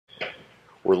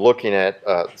We're looking at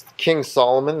King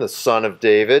Solomon, the son of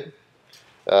David,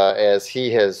 as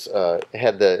he has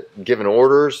given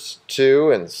orders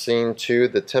to and seen to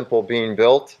the temple being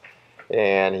built.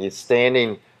 And he's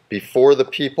standing before the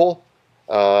people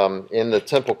in the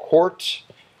temple court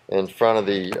in front of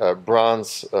the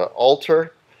bronze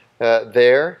altar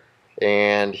there.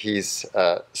 And he's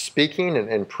speaking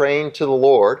and praying to the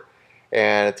Lord.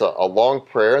 And it's a long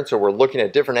prayer. And so we're looking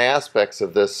at different aspects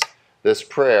of this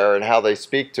prayer and how they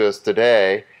speak to us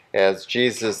today, as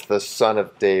Jesus, the son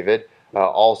of David,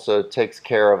 also takes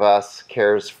care of us,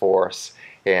 cares for us.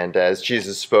 And as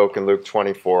Jesus spoke in Luke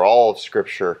 24, all of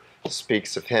Scripture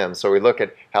speaks of him. So we look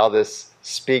at how this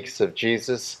speaks of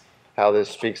Jesus, how this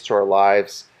speaks to our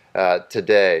lives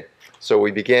today. So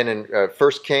we begin in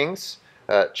 1 Kings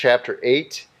chapter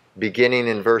 8, beginning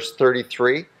in verse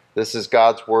 33. This is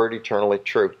God's word, eternally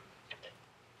true.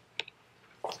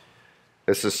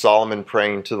 This is Solomon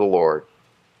praying to the Lord.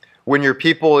 When your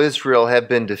people Israel have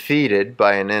been defeated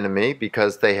by an enemy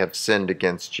because they have sinned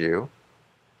against you,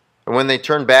 and when they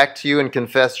turn back to you and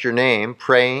confess your name,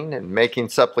 praying and making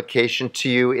supplication to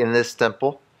you in this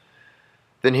temple,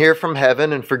 then hear from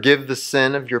heaven and forgive the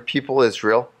sin of your people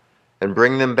Israel, and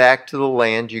bring them back to the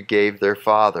land you gave their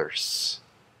fathers.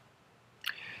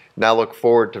 Now look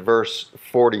forward to verse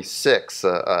 46.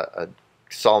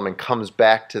 Solomon comes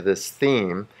back to this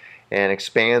theme and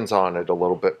expands on it a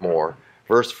little bit more.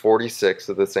 Verse 46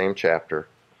 of the same chapter.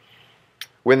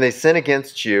 When they sin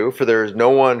against you, for there is no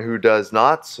one who does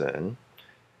not sin,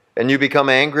 and you become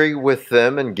angry with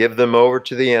them and give them over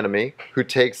to the enemy, who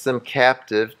takes them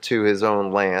captive to his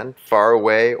own land, far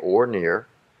away or near,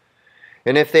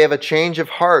 and if they have a change of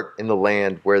heart in the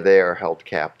land where they are held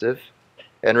captive,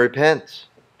 and repent,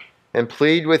 and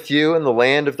plead with you in the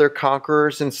land of their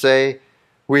conquerors, and say,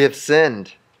 we have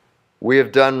sinned, we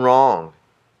have done wrong,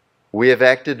 we have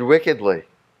acted wickedly.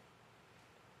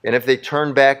 And if they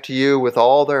turn back to you with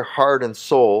all their heart and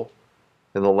soul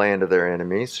in the land of their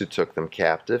enemies who took them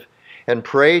captive, and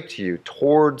pray to you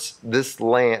towards this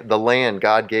land, the land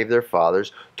God gave their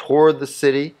fathers, toward the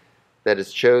city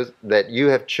that you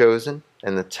have chosen,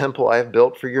 and the temple I have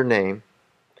built for your name,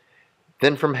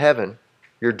 then from heaven,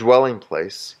 your dwelling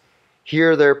place,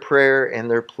 hear their prayer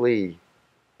and their plea,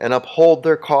 and uphold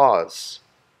their cause,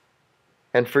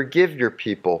 and forgive your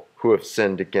people who have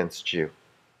sinned against you.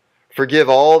 Forgive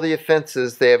all the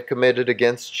offenses they have committed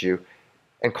against you,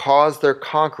 and cause their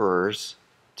conquerors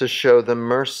to show them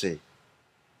mercy.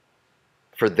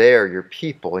 For they are your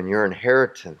people and your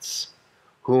inheritance,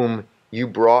 whom you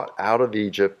brought out of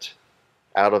Egypt,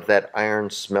 out of that iron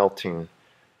smelting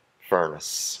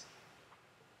furnace.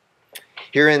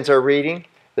 Here ends our reading.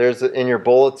 There's in your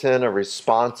bulletin a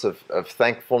response of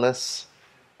thankfulness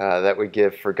that we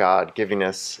give for God giving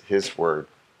us his word.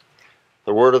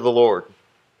 The word of the Lord.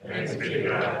 Thanks be to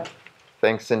God.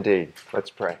 Thanks indeed. Let's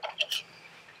pray.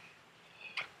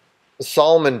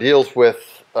 Solomon deals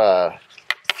with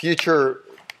future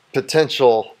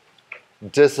potential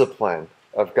discipline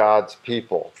of God's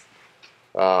people,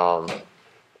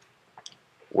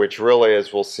 which really,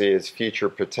 as we'll see, is future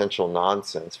potential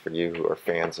nonsense for you who are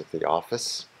fans of The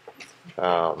Office.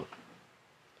 FPN,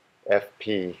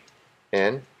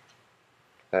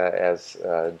 as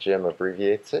Jim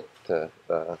abbreviates it to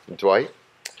Dwight.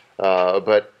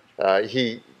 But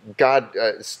God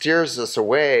steers us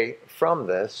away from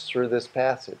this through this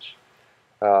passage.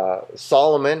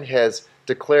 Solomon has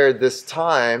declared this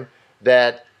time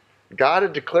that God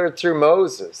had declared through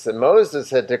Moses, and Moses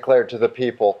had declared to the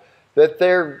people that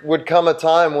there would come a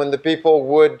time when the people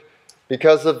would,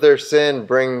 because of their sin,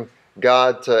 bring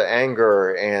God to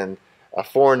anger, and a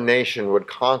foreign nation would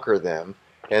conquer them,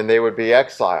 and they would be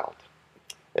exiled.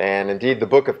 And indeed, the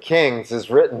book of Kings is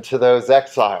written to those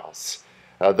exiles,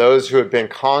 those who had been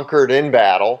conquered in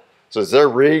battle. So as they're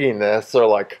reading this, they're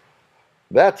like,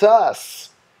 that's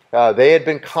us. They had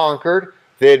been conquered.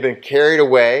 They had been carried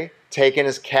away, taken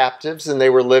as captives, and they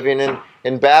were living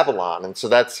in Babylon. And so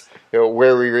that's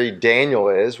where we read Daniel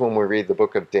is when we read the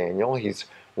book of Daniel. He's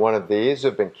one of these who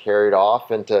have been carried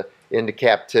off into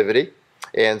captivity.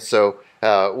 And so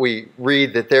we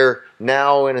read that they're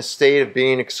now in a state of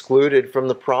being excluded from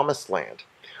the promised land.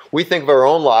 We think of our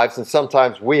own lives, and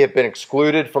sometimes we have been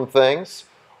excluded from things,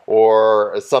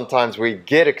 or sometimes we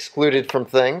get excluded from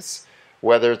things,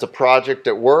 whether it's a project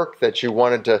at work that you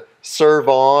wanted to serve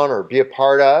on or be a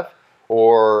part of,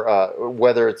 or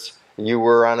whether it's you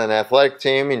were on an athletic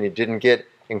team and you didn't get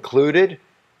included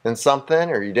in something,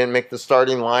 or you didn't make the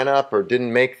starting lineup, or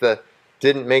didn't make the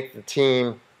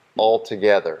team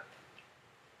altogether.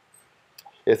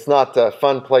 It's not a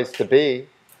fun place to be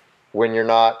when you're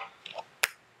not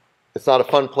It's not a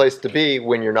fun place to be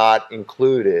when you're not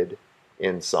included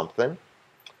in something,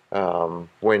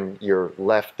 when you're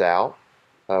left out,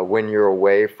 when you're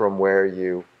away from where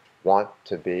you want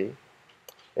to be.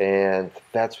 And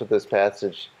that's what this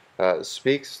passage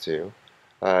speaks to,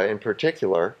 in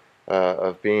particular,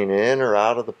 of being in or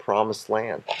out of the promised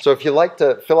land. So if you'd like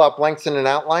to fill out blanks in an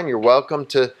outline, you're welcome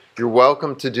to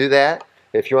do that.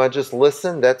 If you want to just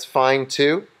listen, that's fine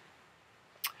too.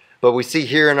 But we see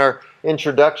here in our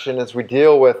introduction, as we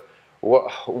deal with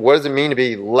what does it mean to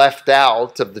be left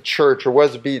out of the church, or what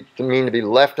does it mean to be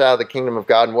left out of the kingdom of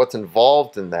God, and what's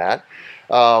involved in that,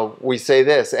 we say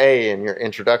this, in your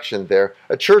introduction there,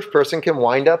 a church person can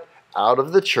wind up out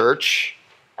of the church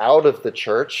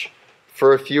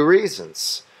for a few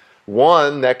reasons.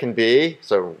 One, that can be,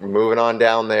 so moving on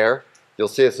down there, you'll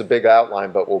see it's a big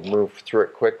outline, but we'll move through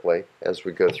it quickly as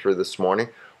we go through this morning.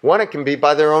 One, it can be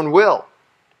by their own will.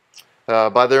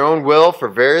 By their own will, for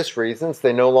various reasons,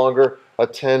 they no longer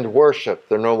attend worship.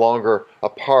 They're no longer a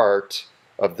part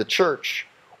of the church.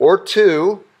 Or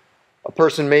two, a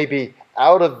person may be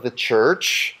out of the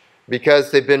church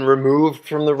because they've been removed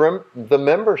from the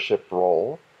membership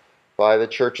role by the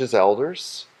church's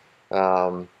elders,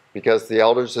 because the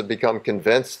elders have become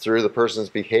convinced through the person's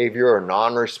behavior or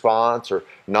non-response or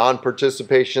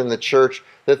non-participation in the church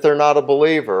that they're not a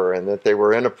believer and that they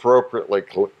were inappropriately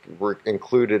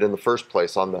included in the first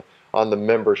place on the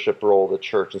membership roll of the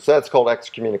church. And so that's called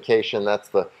excommunication. That's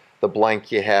the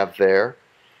blank you have there.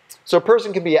 So a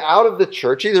person can be out of the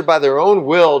church either by their own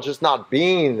will, just not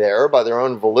being there, by their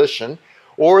own volition,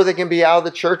 or they can be out of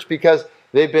the church because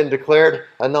they've been declared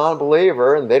a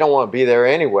non-believer and they don't want to be there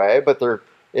anyway, but they're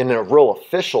in a real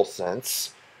official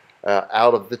sense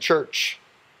out of the church.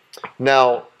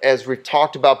 Now, as we've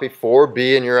talked about before,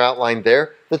 be in your outline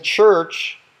there, the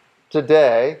church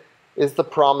today is the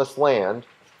promised land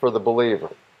for the believer.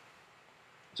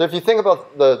 So if you think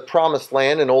about the promised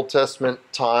land in Old Testament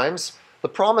times, the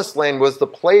promised land was the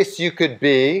place you could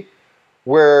be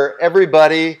where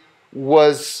everybody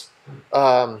was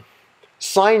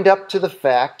signed up to the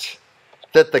fact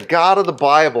that the God of the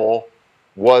Bible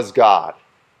was God,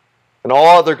 and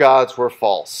all other gods were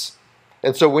false.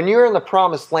 And so when you're in the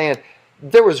promised land,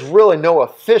 there was really no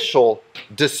official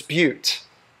dispute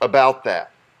about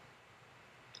that.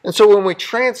 And so when we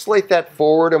translate that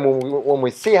forward, and when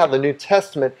we see how the New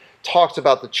Testament talks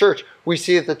about the church, we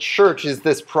see that the church is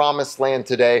this promised land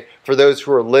today for those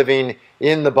who are living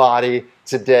in the body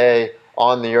today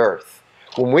on the earth.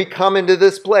 When we come into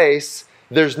this place,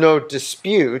 there's no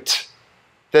dispute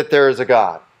that there is a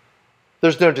God.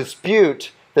 There's no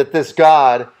dispute that this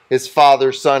God is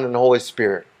Father, Son, and Holy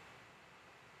Spirit.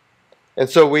 And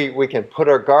so we can put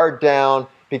our guard down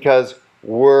because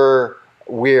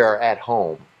we are at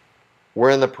home. We're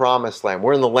in the promised land.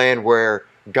 We're in the land where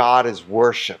God is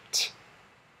worshipped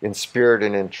in spirit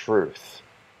and in truth.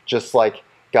 Just like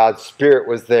God's Spirit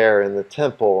was there in the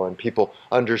temple and people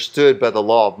understood by the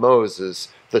law of Moses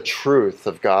the truth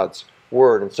of God's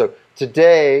Word. And so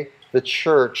today the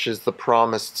church is the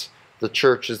promised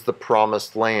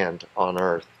land on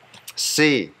earth.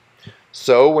 C.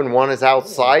 So when one is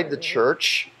outside the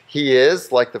church, he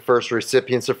is, like the first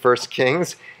recipients of 1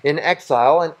 Kings, in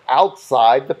exile and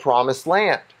outside the promised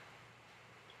land.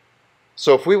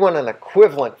 So if we want an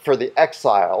equivalent for the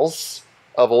exiles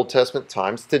of Old Testament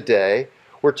times today,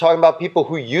 we're talking about people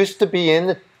who used to be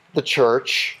in the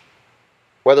church,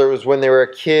 whether it was when they were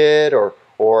a kid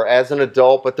or as an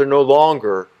adult, but they're no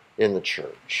longer in the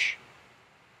church.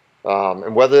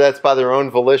 And whether that's by their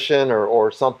own volition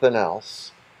or something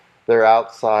else, they're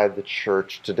outside the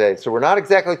church today. So we're not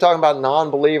exactly talking about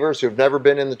non-believers who've never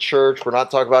been in the church. We're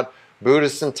not talking about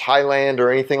Buddhists in Thailand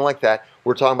or anything like that.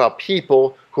 We're talking about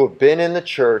people who have been in the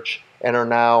church and are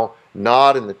now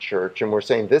not in the church. And we're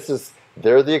saying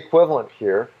they're the equivalent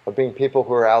here of being people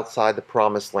who are outside the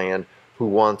promised land who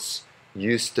once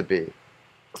used to be.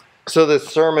 So this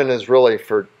sermon is really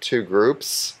for two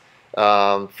groups.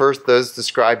 First, those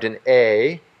described in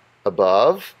A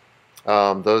above,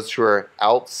 those who are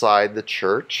outside the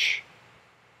church.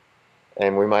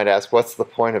 And we might ask, what's the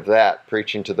point of that,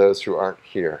 preaching to those who aren't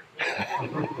here?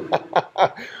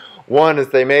 One is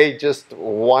they may just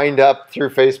wind up through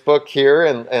Facebook here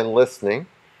and listening.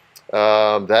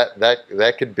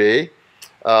 That could be.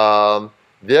 The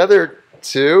other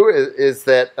two is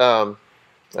that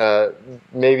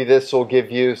maybe this will give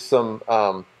you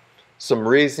some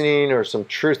reasoning or some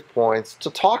truth points to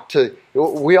talk to.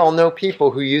 We all know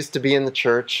people who used to be in the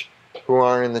church who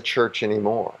aren't in the church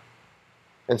anymore.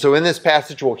 And so in this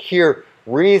passage we'll hear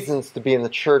reasons to be in the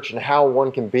church and how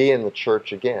one can be in the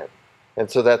church again. And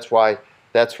so that's why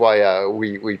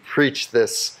we preach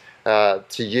this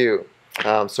to you.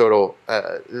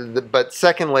 But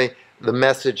secondly, the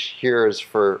message here is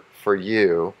for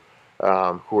you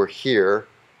who are here,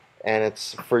 and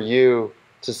it's for you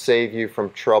to save you from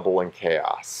trouble and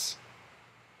chaos.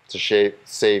 To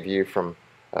save you from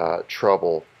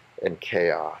trouble and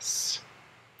chaos.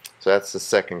 So that's the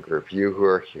second group, you who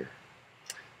are here.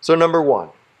 So number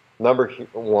one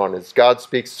is God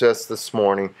speaks to us this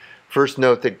morning. First,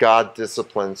 note that God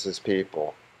disciplines his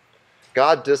people.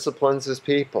 God disciplines his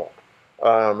people.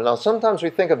 Now, sometimes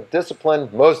we think of discipline,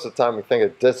 most of the time we think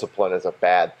of discipline as a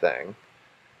bad thing.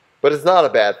 But it's not a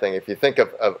bad thing. If you think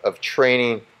of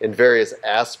training in various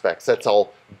aspects, that's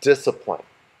all discipline.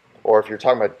 Or if you're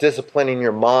talking about disciplining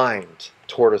your mind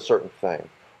toward a certain thing,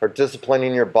 or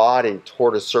disciplining your body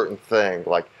toward a certain thing,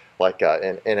 like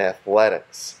in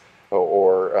athletics,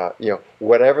 or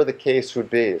whatever the case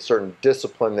would be, a certain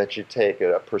discipline that you take,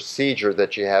 a procedure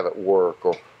that you have at work,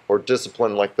 or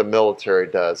discipline like the military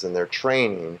does in their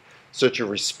training, so that you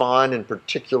respond in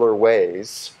particular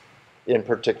ways in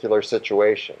particular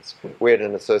situations. We had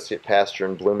an associate pastor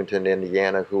in Bloomington,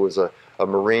 Indiana, who was a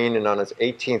Marine, and on his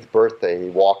 18th birthday, he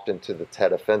walked into the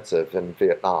Tet Offensive in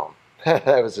Vietnam.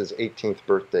 That was his 18th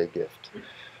birthday gift,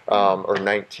 or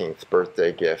 19th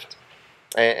birthday gift.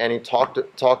 And he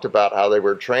talked about how they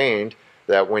were trained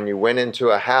that when you went into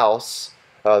a house,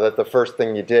 that the first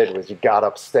thing you did was you got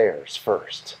upstairs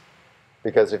first.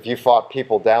 Because if you fought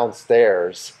people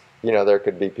downstairs, there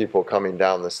could be people coming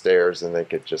down the stairs and they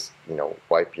could just,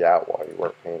 wipe you out while you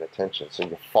weren't paying attention. So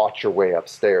you fought your way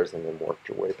upstairs and then worked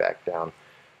your way back down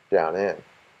in.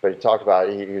 But he talked about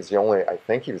he was the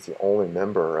only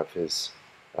member of his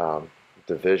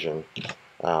division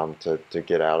to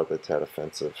get out of the Tet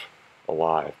Offensive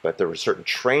alive. But there was certain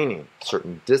training,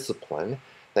 certain discipline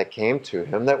that came to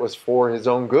him that was for his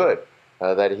own good,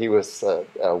 that he was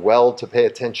well to pay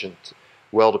attention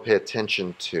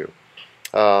to.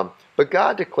 But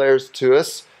God declares to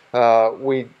us,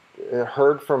 we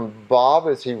heard from Bob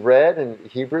as he read in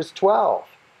Hebrews 12,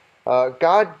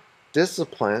 God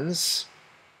disciplines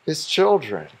his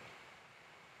children.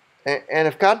 And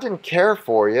if God didn't care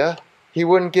for you, he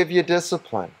wouldn't give you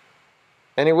discipline.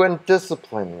 And he wouldn't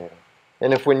discipline you.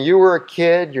 And if when you were a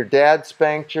kid, your dad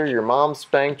spanked you, your mom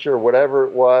spanked you, or whatever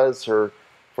it was, or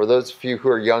for those of you who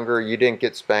are younger, you didn't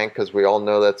get spanked because we all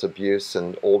know that's abuse,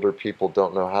 and older people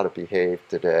don't know how to behave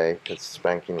today because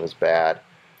spanking was bad.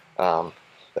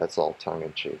 That's all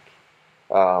tongue-in-cheek.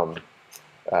 That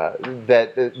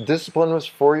discipline was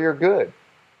for your good.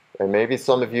 And maybe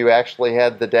some of you actually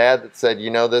had the dad that said,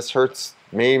 this hurts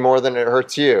me more than it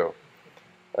hurts you.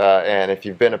 And if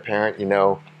you've been a parent, you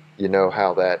know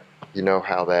how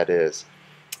that is.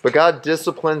 But God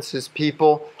disciplines his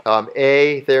people.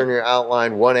 A, there in your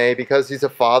outline, 1A, because he's a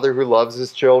father who loves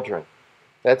his children.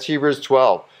 That's Hebrews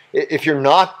 12. If you're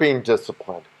not being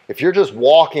disciplined, if you're just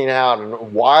walking out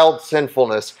in wild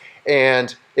sinfulness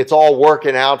and it's all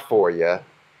working out for you,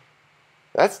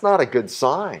 that's not a good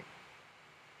sign.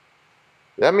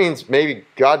 That means maybe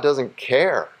God doesn't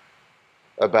care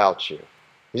about you.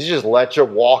 He's just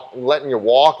letting you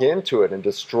walk into it and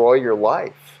destroy your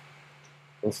life,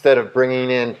 instead of bringing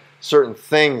in certain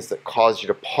things that cause you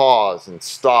to pause and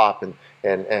stop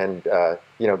and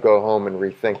go home and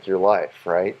rethink your life,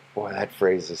 right? Boy, that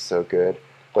phrase is so good.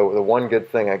 The one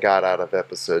good thing I got out of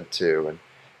episode 2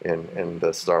 in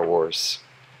the Star Wars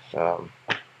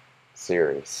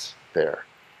series there.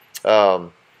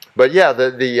 But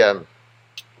yeah,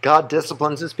 God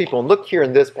disciplines his people. And look here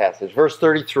in this passage, verse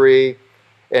 33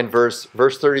 and verse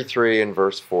 33 and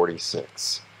verse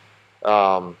 46.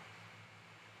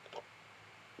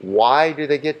 Why do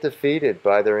they get defeated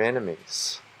by their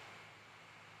enemies?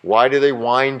 Why do they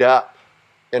wind up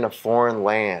in a foreign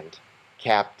land,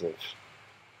 captive?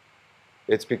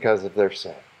 It's because of their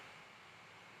sin.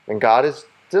 And God is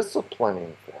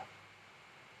disciplining them.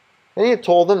 And he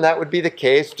told them that would be the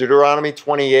case. Deuteronomy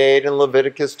 28 and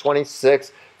Leviticus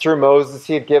 26. Through Moses,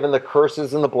 he had given the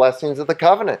curses and the blessings of the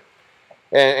covenant.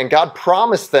 And God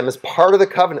promised them as part of the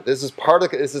covenant. This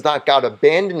is not God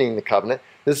abandoning the covenant.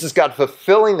 This is God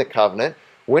fulfilling the covenant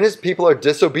when his people are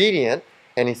disobedient,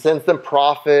 and he sends them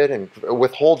prophet and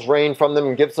withholds rain from them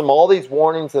and gives them all these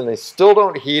warnings, and they still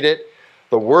don't heed it.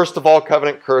 The worst of all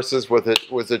covenant curses was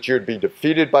that you would be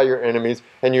defeated by your enemies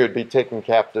and you would be taken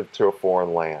captive to a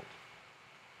foreign land.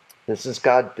 This is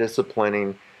God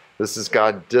disciplining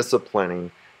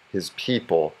his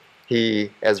people.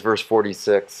 He, as verse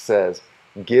 46 says,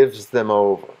 gives them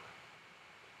over.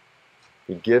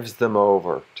 He gives them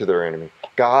over to their enemy.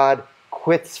 God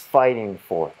quits fighting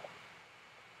for them,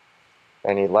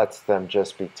 and he lets them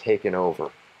just be taken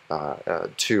over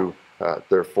to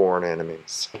their foreign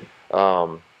enemies.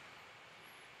 God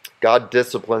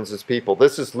disciplines his people.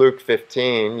 This is Luke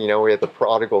 15. You know, we had the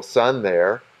prodigal son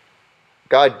there.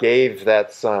 God gave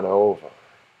that son over.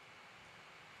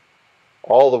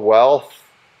 All the wealth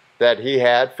that he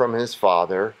had from his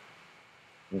father,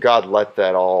 God let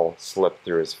that all slip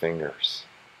through his fingers,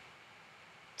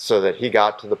 so that he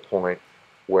got to the point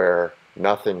where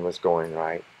nothing was going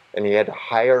right. And he had to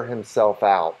hire himself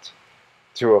out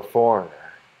to a foreigner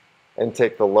and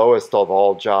take the lowest of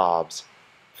all jobs,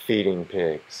 feeding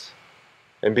pigs.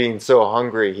 And being so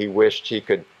hungry, he wished he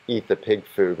could eat the pig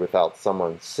food without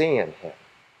someone seeing him,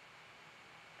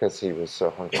 because he was so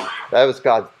hungry. That was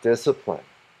God's discipline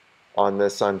on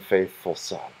this unfaithful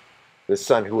son. This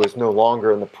son who was no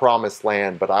longer in the promised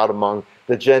land, but out among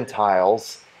the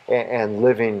Gentiles and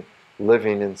living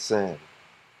in sin.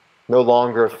 No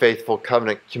longer a faithful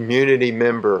covenant community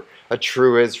member, a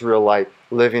true Israelite,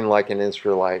 living like an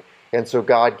Israelite. And so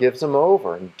God gives him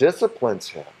over and disciplines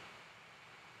him.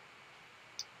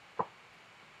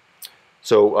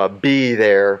 So B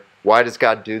there, why does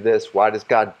God do this? Why does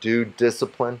God do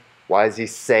discipline? Why does he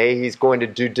say he's going to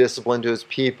do discipline to his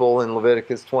people in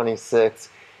Leviticus 26?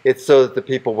 It's so that the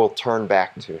people will turn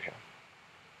back to him,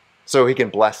 so he can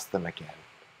bless them again.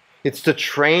 It's to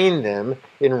train them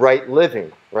in right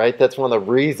living, right? That's one of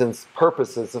the reasons,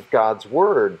 purposes of God's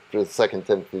word, 2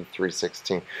 Timothy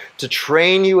 3:16. To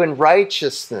train you in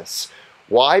righteousness.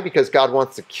 Why? Because God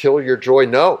wants to kill your joy?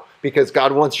 No, because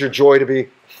God wants your joy to be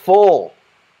full.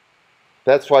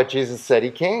 That's why Jesus said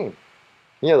he came.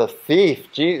 You know, the thief,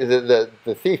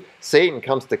 the thief, Satan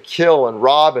comes to kill and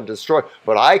rob and destroy.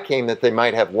 But I came that they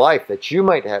might have life, that you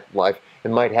might have life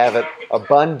and might have it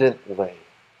abundantly,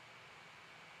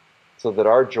 so that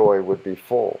our joy would be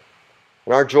full.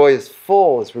 And our joy is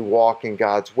full as we walk in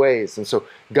God's ways. And so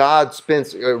God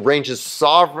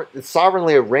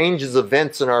sovereignly arranges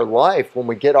events in our life when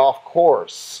we get off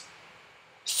course,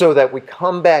 so that we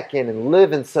come back in and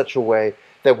live in such a way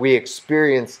that we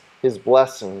experience his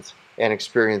blessings and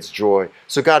experience joy.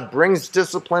 So God brings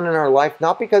discipline in our life,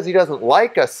 not because he doesn't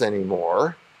like us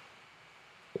anymore,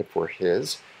 if we're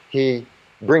his. He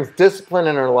brings discipline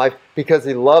in our life because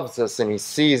he loves us and he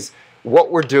sees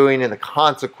what we're doing and the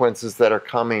consequences that are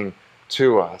coming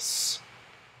to us.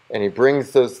 And he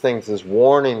brings those things as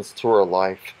warnings to our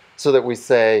life, so that we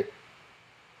say,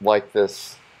 like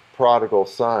this prodigal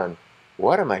son,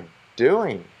 what am I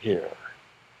doing here?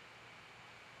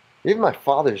 Even my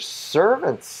father's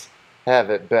servants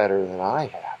have it better than I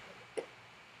have it.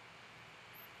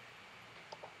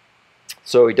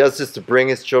 So he does this to bring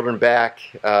his children back.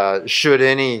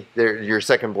 Your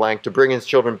second blank, to bring his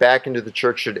children back into the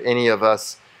church should any of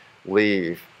us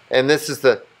leave. And this is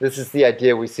the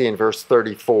idea we see in verse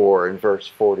 34 and verse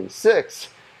 46.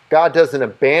 God doesn't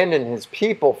abandon his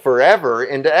people forever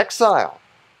into exile.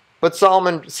 But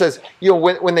Solomon says,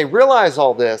 when they realize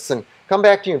all this and come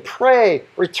back to you and pray,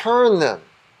 return them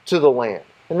to the land.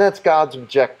 And that's God's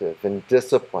objective and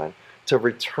discipline, to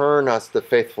return us to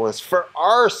faithfulness for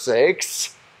our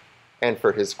sakes and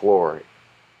for his glory.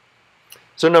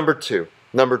 So number two,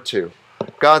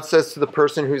 God says to the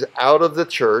person who's out of the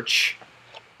church,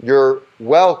 you're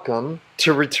welcome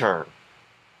to return.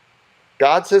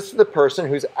 God says to the person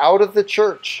who's out of the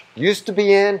church, used to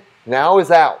be in, now is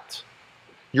out,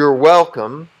 you're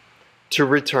welcome to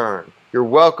return. You're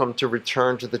welcome to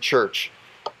return to the church.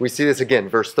 We see this again,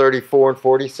 verse 34 and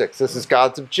 46. This is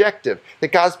God's objective,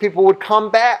 that God's people would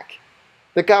come back,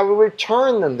 that God would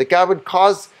return them, that God would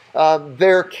cause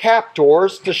their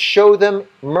captors to show them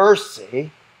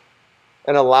mercy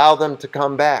and allow them to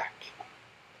come back.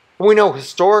 And we know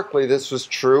historically this was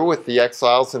true with the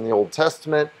exiles in the Old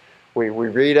Testament. We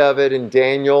read of it in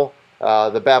Daniel.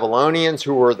 The Babylonians,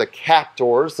 who were the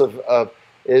captors of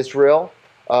Israel,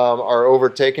 are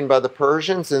overtaken by the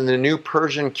Persians, and the new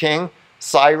Persian king,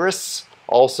 Cyrus,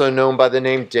 also known by the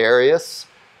name Darius,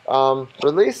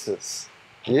 releases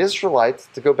the Israelites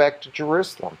to go back to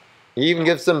Jerusalem. He even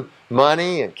gives them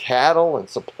money and cattle and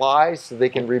supplies so they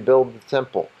can rebuild the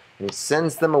temple. And he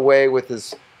sends them away with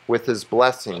his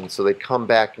blessing, so they come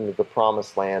back into the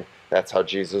promised land. That's how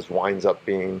Jesus winds up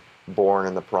being born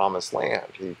in the promised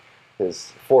land.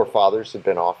 His forefathers had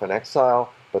been off in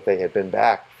exile, but they had been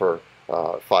back for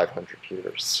 500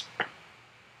 years.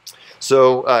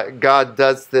 So God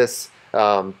does this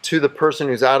to the person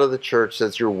who's out of the church,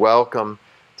 says you're welcome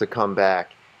to come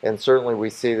back. And certainly we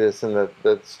see this in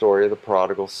the story of the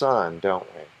prodigal son, don't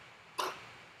we?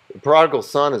 The prodigal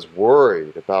son is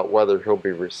worried about whether he'll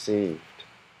be received.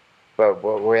 But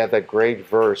we have that great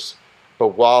verse, but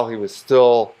while he was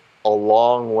still a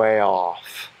long way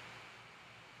off,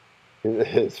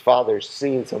 His father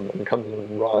sees him and comes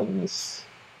and runs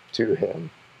to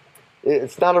him.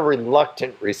 It's not a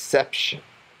reluctant reception.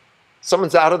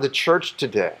 Someone's out of the church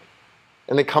today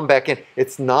and they come back in.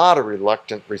 It's not a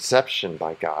reluctant reception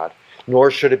by God,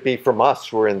 nor should it be from us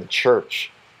who are in the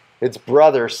church. It's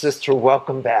brother, sister,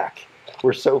 welcome back.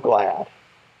 We're so glad.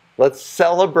 Let's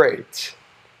celebrate.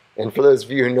 And for those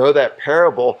of you who know that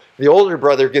parable, the older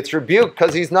brother gets rebuked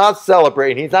because he's not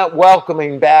celebrating. He's not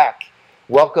welcoming back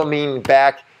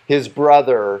his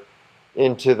brother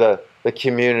into the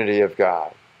community of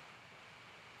God.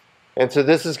 And so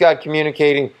this is God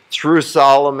communicating through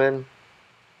Solomon,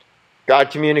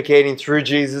 God communicating through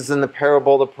Jesus in the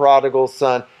parable of the prodigal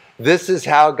son. This is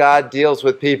how God deals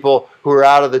with people who are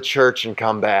out of the church and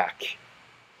come back.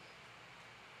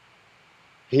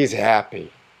 He's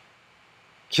happy.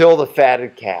 Kill the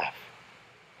fatted calf.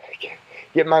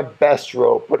 Get my best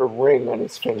robe, put a ring on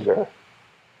his finger.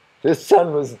 This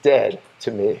son was dead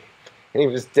to me, and he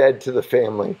was dead to the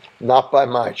family, not by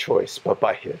my choice, but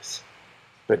by his.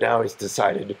 But now he's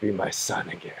decided to be my son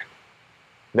again.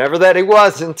 Never that he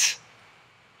wasn't.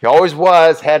 He always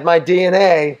was, had my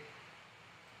DNA.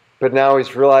 But now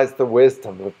he's realized the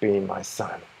wisdom of being my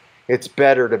son. It's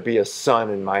better to be a son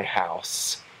in my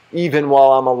house, even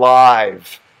while I'm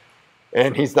alive,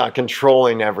 and he's not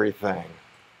controlling everything.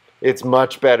 It's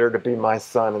much better to be my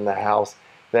son in the house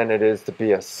than it is to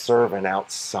be a servant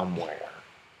out somewhere.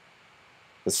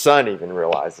 The son even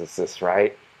realizes this,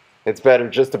 right? It's better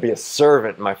just to be a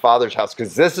servant in my father's house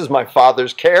because this is my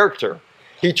father's character.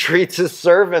 He treats his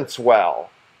servants well.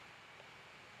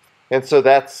 And so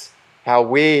that's how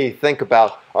we think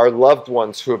about our loved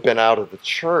ones who have been out of the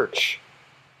church.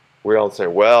 We don't say,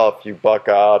 well, if you buck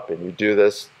up and you do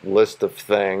this list of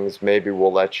things, maybe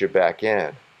we'll let you back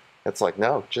in. It's like,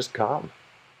 no, just come.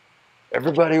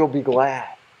 Everybody will be glad.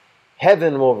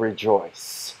 Heaven will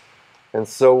rejoice. And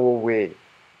so will we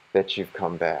that you've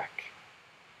come back.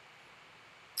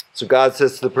 So God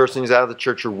says to the person who's out of the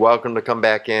church, you're welcome to come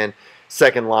back in.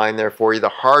 Second line there for you. The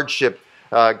hardship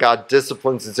God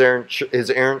disciplines his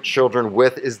errant children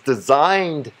with is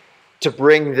designed to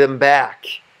bring them back.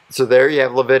 So there you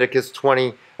have Leviticus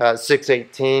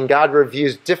 26:18. God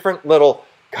reviews different little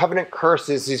covenant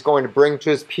curses he's going to bring to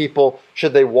his people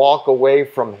should they walk away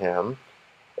from him.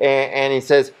 And he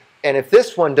says, and if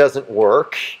this one doesn't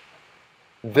work,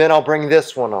 then I'll bring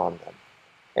this one on them.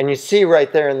 And you see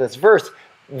right there in this verse,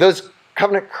 those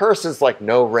covenant curses like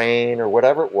no rain or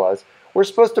whatever it was, were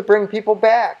supposed to bring people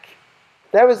back.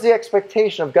 That was the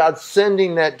expectation of God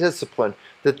sending that discipline,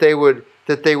 that they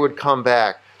would come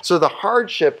back. So the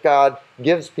hardship God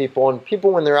gives people, and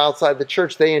people when they're outside the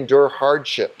church, they endure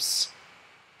hardships.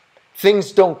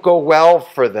 Things don't go well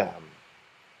for them.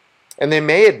 And they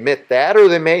may admit that, or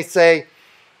they may say,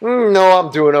 no,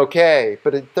 I'm doing okay.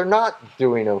 But they're not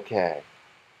doing okay.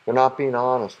 They're not being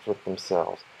honest with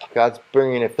themselves. God's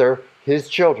bringing, if they're his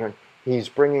children, he's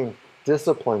bringing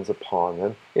disciplines upon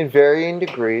them in varying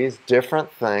degrees,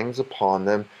 different things upon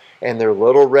them, and they're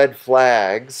little red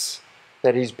flags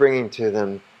that he's bringing to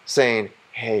them saying,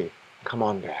 hey, come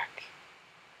on back.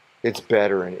 It's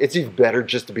better, and it's even better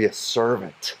just to be a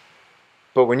servant.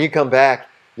 But when you come back,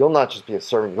 you'll not just be a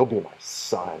servant, you'll be my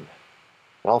son.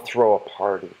 And I'll throw a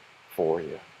party for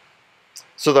you.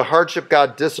 So the hardship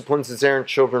God disciplines his errant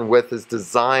children with is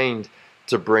designed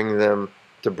to bring them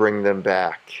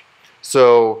back.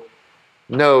 So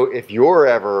no, if you're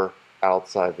ever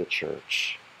outside the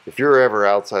church,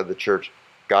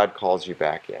 God calls you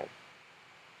back in.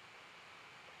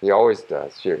 He always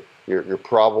does. You're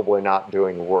probably not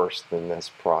doing worse than this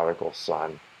prodigal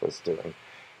son was doing.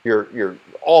 You're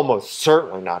almost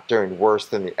certainly not doing worse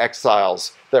than the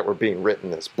exiles that were being written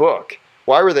in this book.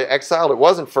 Why were they exiled? It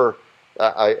wasn't for,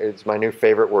 it's my new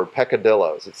favorite word,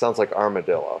 peccadillos. It sounds like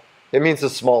armadillo. It means a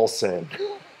small sin.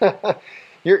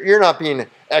 You're not being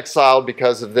exiled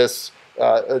because of this,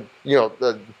 oh,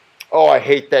 I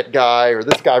hate that guy, or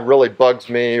this guy really bugs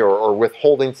me, or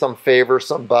withholding some favor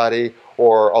somebody,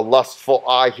 or a lustful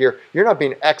eye here. You're not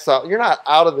being exiled. You're not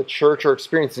out of the church or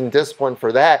experiencing discipline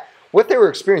for that. What they were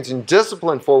experiencing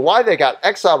discipline for, why they got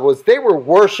exiled, was they were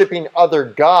worshiping other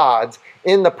gods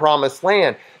in the promised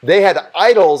land. They had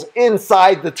idols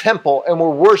inside the temple and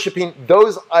were worshiping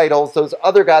those idols, those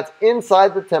other gods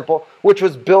inside the temple, which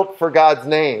was built for God's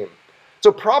name.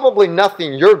 So probably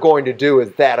nothing you're going to do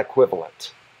is that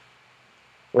equivalent.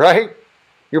 Right?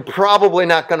 You're probably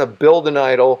not going to build an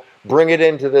idol, bring it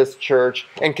into this church,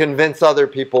 and convince other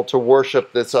people to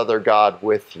worship this other god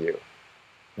with you.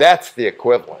 That's the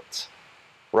equivalent,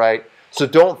 right? So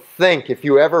don't think if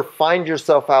you ever find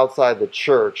yourself outside the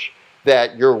church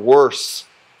that you're worse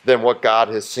than what God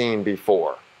has seen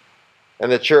before.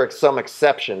 and that you're some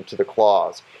exception to the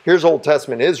clause. Here's Old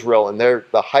Testament Israel and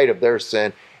the height of their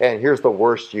sin, and here's the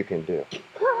worst you can do.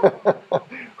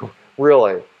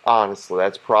 Really, honestly,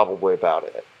 that's probably about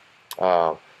it.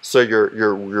 So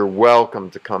you're welcome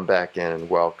to come back in and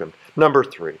welcome. Number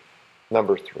three.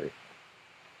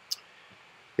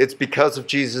 It's because of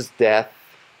Jesus' death.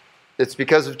 It's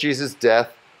because of Jesus'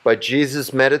 death, by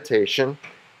Jesus' meditation,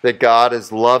 that God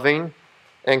is loving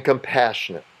and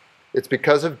compassionate. It's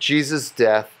because of Jesus'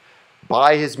 death,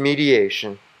 by his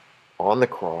mediation on the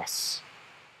cross,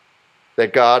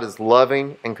 that God is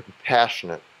loving and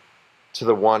compassionate to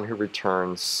the one who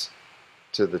returns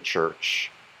to the church.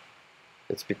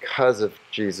 It's because of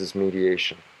Jesus'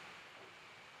 mediation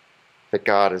that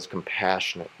God is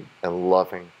compassionate and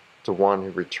loving to one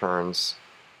who returns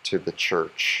to the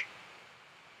church.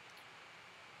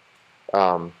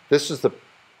 This is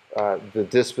the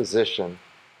disposition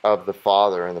of the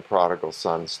father in the prodigal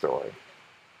son story,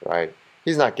 right?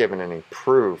 He's not given any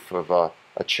proof of a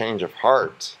change of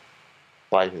heart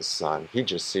by his son. He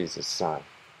just sees his son,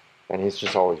 and he's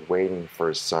just always waiting for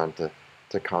his son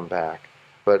to come back.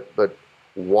 But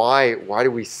why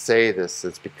do we say this?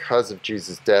 It's because of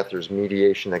Jesus' death. There's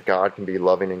mediation that God can be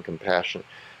loving and compassionate.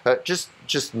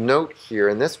 Just note here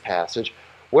in this passage,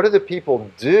 what do the people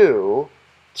do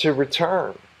to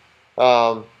return?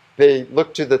 They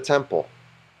look to the temple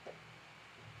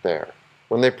there.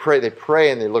 When they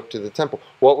pray and they look to the temple.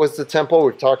 What was the temple?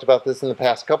 We've talked about this in the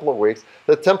past couple of weeks.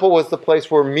 The temple was the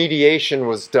place where mediation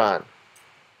was done.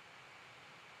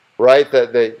 Right?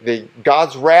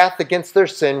 God's wrath against their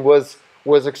sin was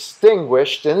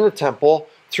extinguished in the temple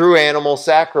through animal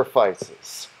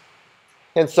sacrifices.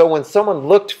 And so when someone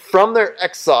looked from their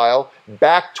exile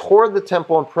back toward the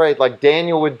temple and prayed, like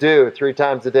Daniel would do 3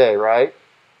 times a day, right?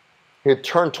 He'd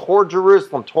turn toward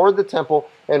Jerusalem, toward the temple,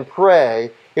 and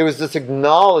pray. It was this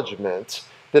acknowledgement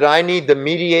that I need the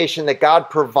mediation that God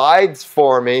provides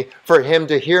for me, for him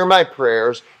to hear my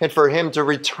prayers and for him to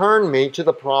return me to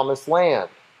the promised land.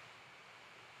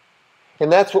 And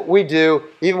that's what we do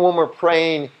even when we're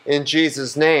praying in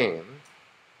Jesus' name.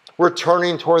 We're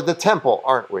turning toward the temple,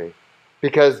 aren't we?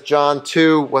 Because John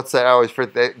 2, what's that? I always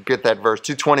get that verse,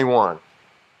 2:21.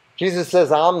 Jesus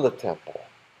says, I'm the temple.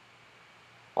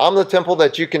 I'm the temple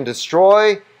that you can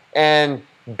destroy and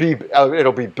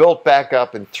it'll be built back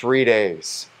up in 3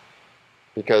 days.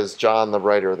 Because John, the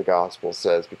writer of the gospel,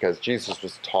 says, because Jesus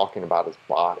was talking about his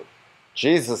body.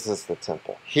 Jesus is the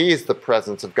temple. He's the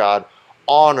presence of God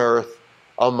on earth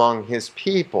among his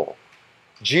people.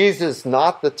 Jesus,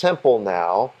 not the temple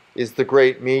now, is the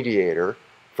great mediator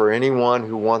for anyone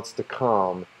who wants to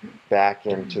come back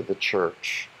into the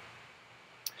church.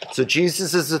 So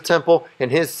Jesus is the temple,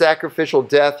 and his sacrificial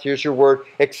death, here's your word,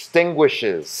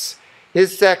 extinguishes.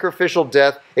 His sacrificial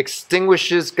death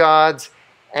extinguishes God's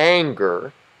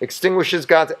anger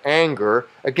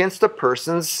against a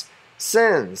person's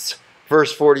sins.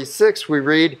 Verse 46, we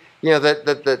read,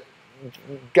 that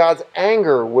God's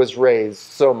anger was raised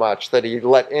so much that he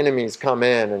let enemies come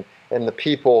in and the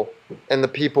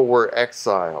people were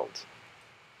exiled.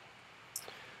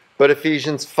 But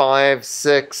Ephesians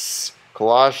 5:6,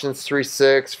 Colossians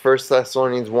 3:6, 1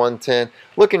 Thessalonians 1:10.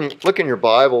 Look in your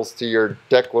Bibles to your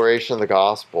declaration of the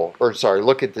gospel.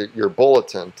 Look at your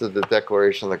bulletin to the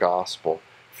declaration of the gospel.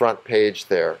 Front page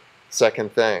there.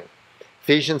 Second thing.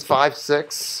 Ephesians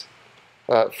 5:6,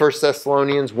 1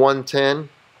 Thessalonians 1:10.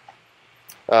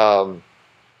 And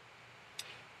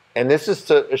this is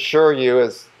to assure you,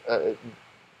 as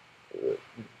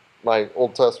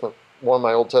one of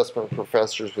my Old Testament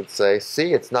professors would say,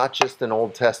 see, it's not just an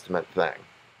Old Testament thing.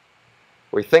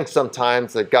 We think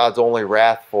sometimes that God's only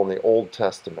wrathful in the Old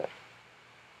Testament.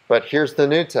 But here's the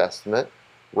New Testament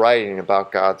writing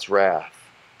about God's wrath.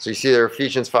 So you see there,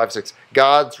 Ephesians 5:6,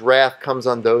 God's wrath comes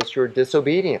on those who are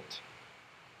disobedient.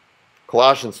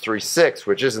 Colossians 3:6,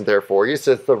 which isn't there for you,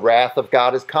 says the wrath of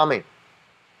God is coming.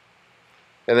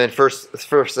 And then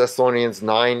 1 Thessalonians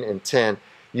 9 and 10,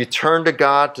 you turn to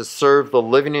God to serve the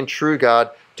living and true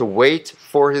God, to wait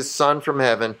for his Son from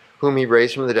heaven, whom he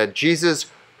raised from the dead. Jesus,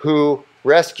 who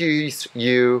rescues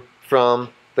you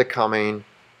from the coming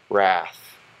wrath.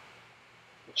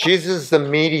 Jesus is the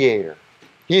mediator.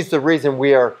 He's the reason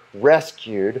we are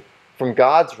rescued from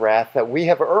God's wrath that we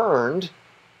have earned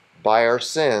by our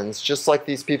sins, just like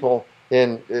these people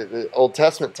in the Old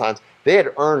Testament times. They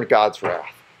had earned God's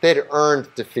wrath. They had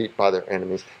earned defeat by their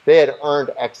enemies. They had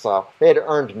earned exile. They had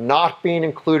earned not being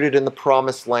included in the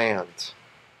promised land.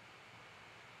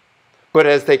 But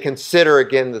as they consider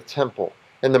again the temple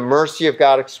and the mercy of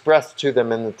God expressed to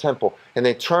them in the temple, and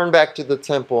they turn back to the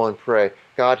temple and pray,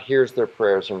 God hears their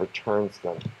prayers and returns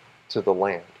them to the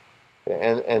land.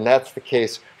 And that's the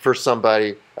case for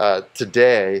somebody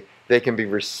today. They can be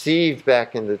received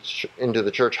back into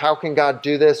the church. How can God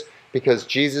do this? Because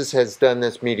Jesus has done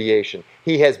this mediation.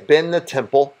 He has been the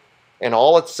temple and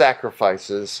all its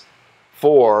sacrifices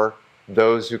for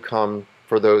those who come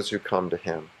to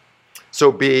him.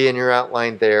 So B in your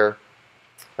outline there,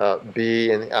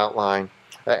 B in the outline,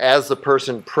 as the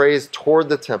person prays toward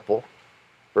the temple,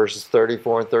 verses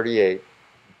 34 and 38,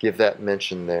 give that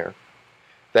mention there.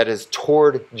 That is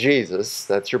toward Jesus,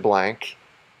 that's your blank.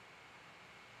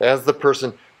 As the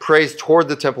person prays toward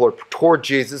the temple or toward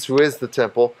Jesus, who is the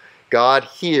temple, God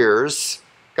hears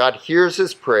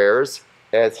his prayers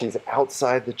as he's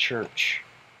outside the church,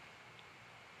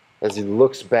 as he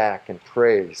looks back and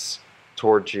prays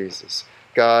toward Jesus.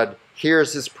 God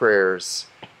hears his prayers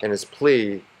and his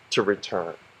plea to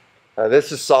return.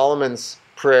 This is Solomon's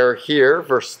prayer here,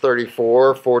 verse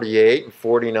 34, 48, and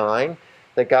 49,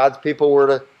 that God's people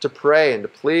were to pray and to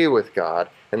plead with God,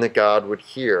 and that God would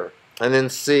hear. And then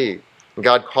C,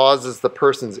 God causes the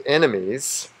person's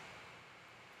enemies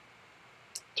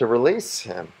to release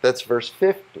him. That's verse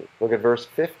 50. Look at verse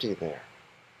 50 there.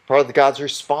 Part of God's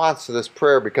response to this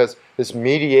prayer, because this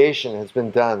mediation has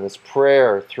been done, this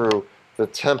prayer through the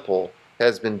temple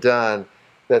has been done,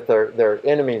 that their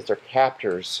enemies, their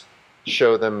captors,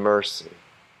 show them mercy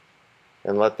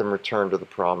and let them return to the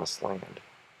promised land.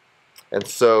 And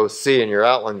so, see in your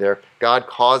outline there, God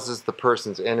causes the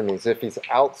person's enemies, if he's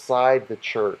outside the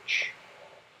church,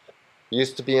 he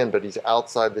used to be in, but he's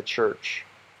outside the church,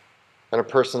 and a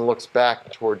person looks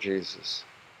back toward Jesus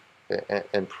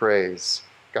and prays,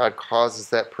 God causes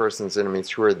that person's enemies,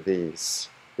 who are these.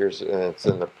 It's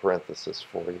in the parenthesis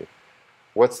for you.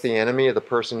 What's the enemy of the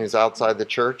person who's outside the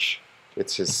church?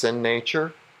 It's his sin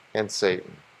nature and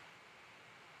Satan.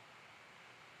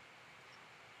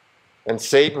 And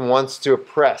Satan wants to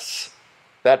oppress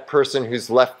that person who's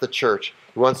left the church.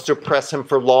 He wants to oppress him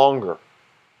for longer,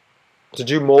 to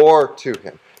do more to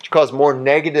him, to cause more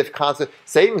negative consequences.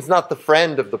 Satan's not the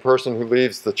friend of the person who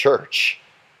leaves the church.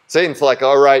 Satan's like,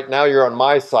 all right, now you're on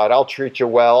my side. I'll treat you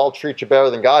well. I'll treat you better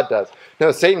than God does.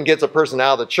 No, Satan gets a person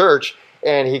out of the church,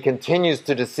 and he continues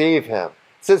to deceive him.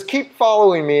 He says, keep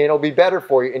following me, and it'll be better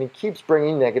for you. And he keeps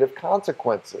bringing negative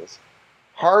consequences,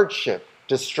 hardship,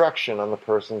 destruction on the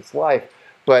person's life.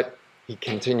 But he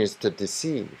continues to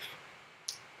deceive.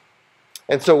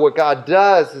 And so what God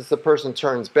does as the person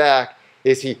turns back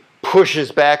is he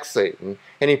pushes back Satan,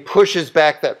 and he pushes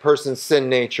back that person's sin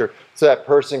nature, so that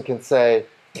person can say,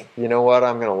 you know what,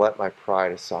 I'm going to let my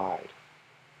pride aside.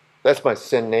 That's my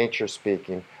sin nature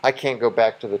speaking. I can't go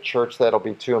back to the church. That'll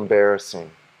be too embarrassing.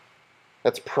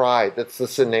 That's pride. That's the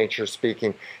sin nature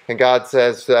speaking. And God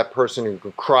says to that person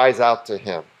who cries out to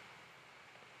him,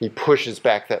 he pushes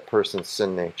back that person's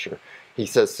sin nature. He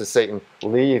says to Satan,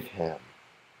 leave him,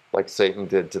 like Satan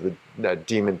did to the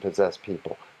demon-possessed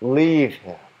people. Leave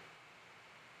him.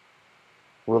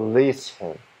 Release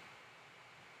him.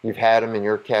 You've had him in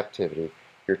your captivity.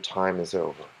 Your time is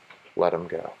over. Let him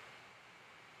go.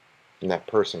 And that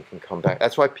person can come back.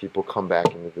 That's why people come back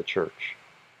into the church,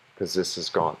 because this has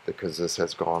gone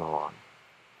on.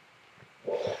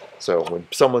 So when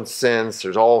someone sins,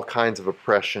 there's all kinds of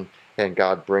oppression, and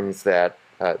God brings that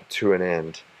to an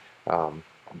end.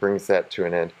 Brings that to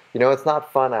an end. You know, it's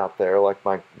not fun out there. Like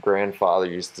my grandfather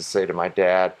used to say to my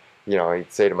dad. You know,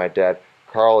 he'd say to my dad,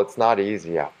 "Carl, it's not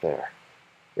easy out there.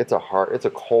 It's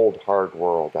a cold, hard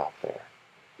world out there.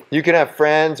 You can have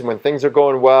friends, and when things are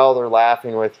going well, they're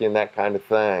laughing with you and that kind of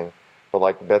thing. But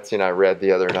like Betsy and I read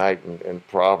the other night in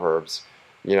Proverbs,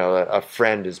 you know, a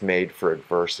friend is made for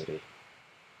adversity.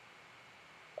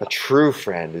 A true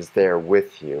friend is there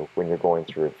with you when you're going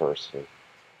through adversity.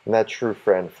 And that true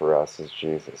friend for us is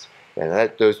Jesus.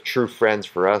 And those true friends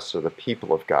for us are the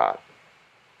people of God.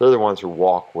 They're the ones who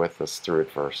walk with us through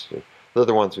adversity. They're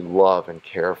the ones who love and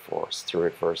care for us through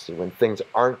adversity. When things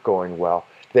aren't going well,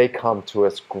 they come to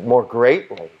us more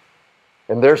greatly.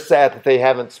 And they're sad that they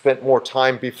haven't spent more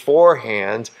time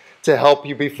beforehand to help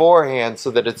you beforehand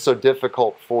so that it's so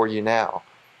difficult for you now.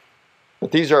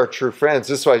 But these are our true friends.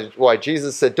 This is why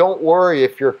Jesus said, don't worry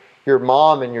if your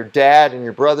mom and your dad and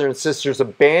your brother and sisters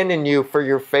abandon you for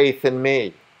your faith in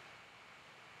me.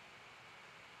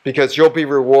 Because you'll be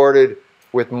rewarded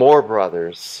with more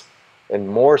brothers and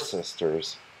more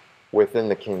sisters within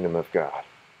the kingdom of God.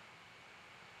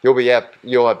 You'll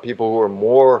have people who are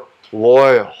more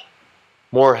loyal,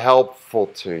 more helpful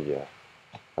to you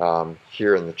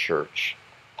here in the church.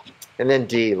 And then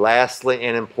D, lastly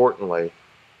and importantly,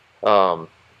 the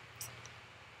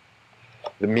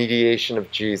mediation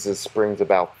of Jesus brings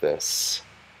about this.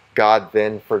 God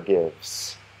then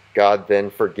forgives. God then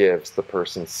forgives the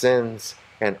person's sins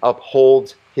and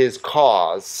upholds his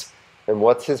cause. And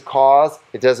what's his cause?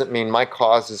 It doesn't mean my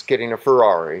cause is getting a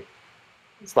Ferrari.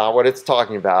 It's not what it's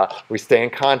talking about. We stay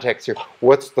in context here.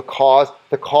 What's the cause?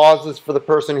 The cause is for the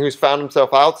person who's found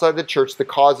himself outside the church. The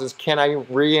cause is, can I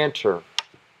re-enter?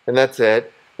 And that's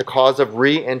it. The cause of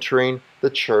re-entering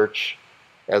the church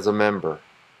as a member.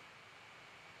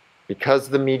 Because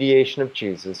of the mediation of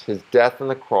Jesus, his death on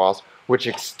the cross, which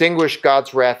extinguished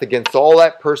God's wrath against all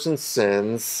that person's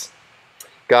sins,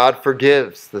 God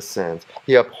forgives the sins.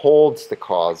 He upholds the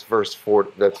cause. Verse 4,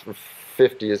 that's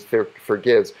 50 is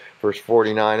forgives. Verse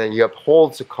 49, and he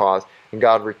upholds the cause, and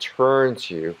God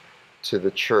returns you to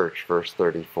the church. Verse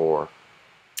 34.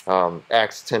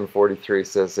 Acts 10:43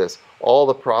 says this, all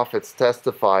the prophets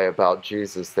testify about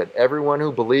Jesus that everyone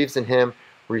who believes in him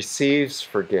receives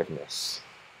forgiveness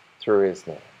through his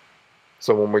name.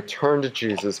 So when we turn to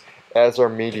Jesus as our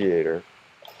mediator,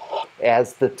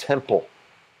 as the temple,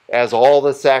 as all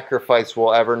the sacrifice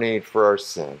we'll ever need for our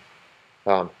sin,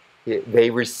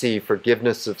 they receive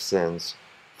forgiveness of sins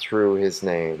through his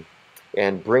name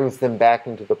and brings them back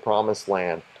into the promised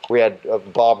land. We had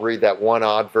Bob read that one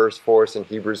odd verse for us in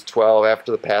Hebrews 12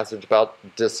 after the passage about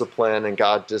discipline and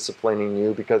God disciplining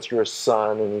you because you're a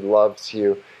son and he loves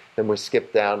you. Then we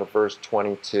skip down to verse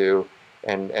 22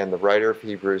 and the writer of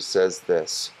Hebrews says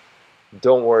this,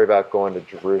 don't worry about going to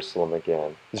Jerusalem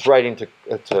again. He's writing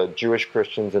to Jewish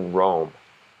Christians in Rome.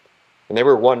 And they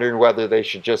were wondering whether they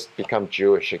should just become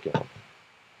Jewish again.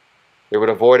 They would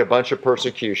avoid a bunch of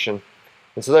persecution.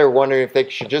 And so they were wondering if they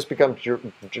should just become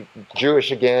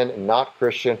Jewish again and not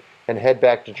Christian and head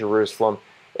back to Jerusalem.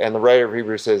 And the writer of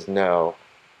Hebrews says, no,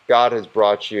 God has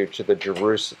brought you to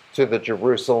the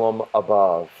Jerusalem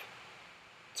above,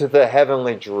 to the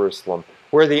heavenly Jerusalem,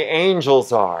 where the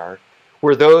angels are,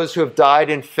 where those who have died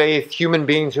in faith, human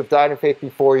beings who have died in faith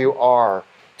before you are,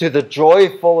 to the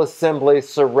joyful assembly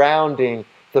surrounding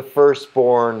the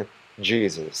firstborn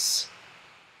Jesus.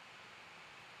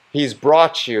 He's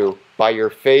brought you, by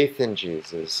your faith in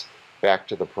Jesus, back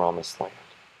to the promised land.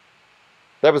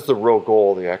 That was the real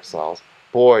goal of the exiles.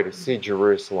 Boy, to see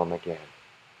Jerusalem again.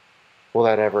 Will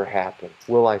that ever happen?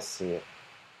 Will I see it?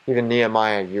 Even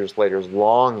Nehemiah, years later, is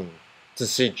longing to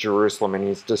see Jerusalem, and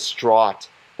he's distraught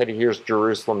that he hears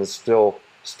Jerusalem is still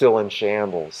in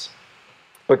shambles.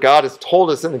 But God has told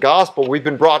us in the gospel, we've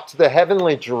been brought to the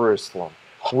heavenly Jerusalem.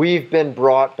 We've been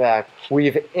brought back.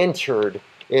 We've entered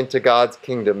into God's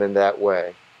kingdom in that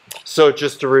way. So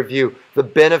just to review, the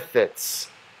benefits,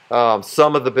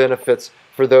 some of the benefits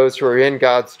for those who are in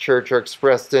God's church are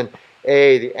expressed in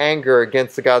A, the anger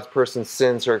against the God's person's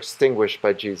sins are extinguished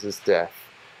by Jesus' death.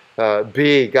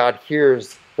 B, God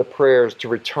hears the prayers to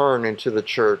return into the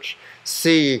church.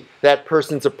 C, that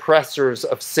person's oppressors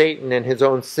of Satan and his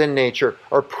own sin nature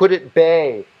are put at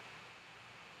bay,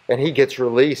 and he gets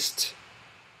released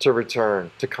to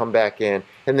return, to come back in.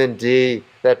 And then D,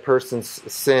 that person's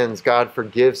sins, God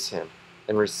forgives him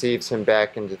and receives him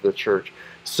back into the church.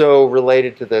 So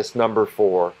related to this, number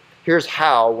 4, here's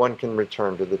how one can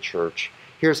return to the church.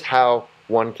 Here's how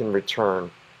one can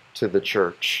return to the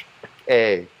church.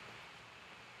 A,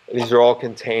 these are all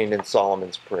contained in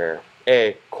Solomon's prayer.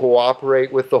 A,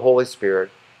 cooperate with the Holy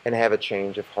Spirit and have a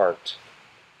change of heart.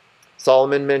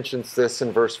 Solomon mentions this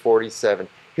in verse 47.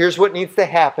 Here's what needs to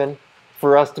happen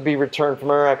for us to be returned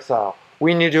from our exile.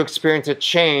 We need to experience a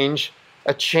change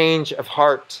of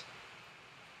heart.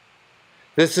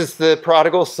 This is the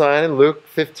prodigal son in Luke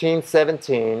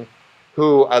 15:17,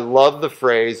 who, I love the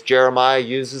phrase, Jeremiah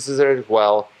uses it as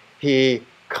well, he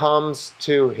comes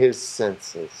to his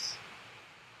senses.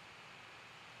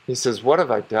 He says, what have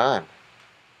I done?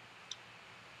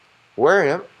 Where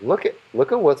am I? Look at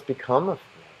what's become of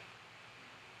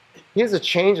me. He has a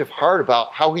change of heart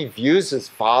about how he views his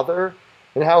father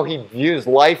and how he views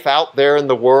life out there in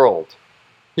the world.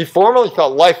 He formerly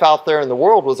thought life out there in the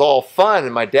world was all fun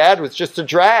and my dad was just a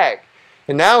drag.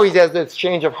 And now he has this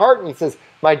change of heart and he says,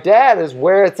 my dad is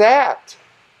where it's at.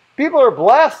 People are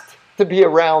blessed to be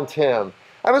around him.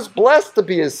 I was blessed to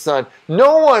be his son.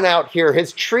 No one out here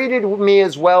has treated me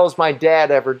as well as my dad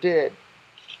ever did.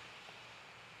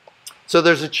 So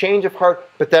there's a change of heart,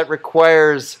 but that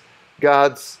requires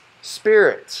God's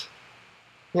Spirit.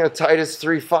 You know, Titus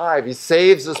 3:5, he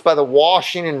saves us by the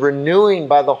washing and renewing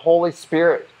by the Holy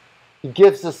Spirit. He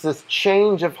gives us this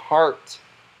change of heart.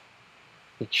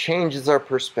 He changes our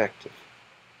perspective.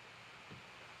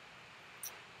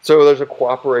 So there's a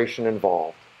cooperation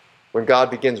involved. When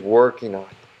God begins working on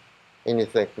it, and you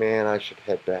think, man, I should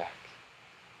head back.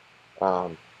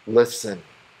 Listen.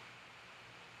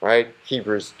 Right?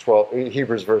 Hebrews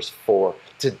verse 4.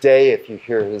 Today, if you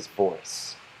hear his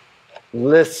voice,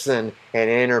 Listen and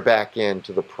enter back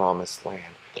into the promised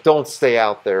land. Don't stay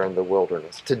out there in the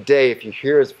wilderness. Today, if you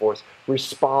hear his voice,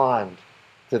 respond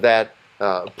to that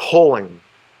pulling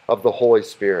of the Holy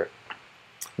Spirit.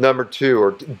 Number 2,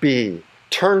 or B,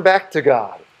 turn back to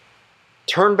God.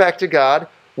 Turn back to God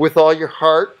with all your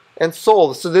heart and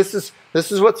soul. So this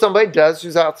is what somebody does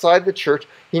who's outside the church.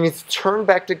 He needs to turn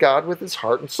back to God with his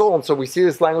heart and soul. And so we see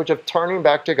this language of turning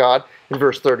back to God in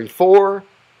verse 34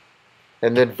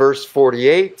 and then verse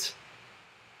 48.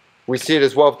 We see it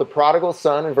as well with the prodigal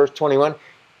son in verse 21.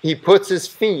 He puts his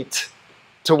feet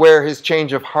to where his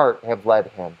change of heart have led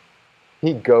him.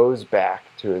 He goes back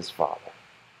to his father.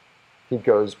 He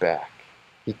goes back.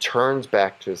 He turns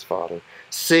back to his father.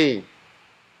 C,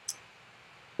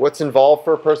 what's involved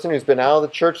for a person who's been out of the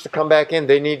church to come back in?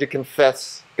 They need to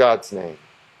confess God's name.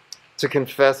 To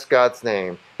confess God's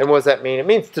name. And what does that mean? It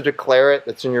means to declare it.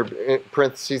 That's in your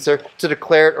parentheses there. To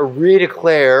declare it or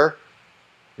redeclare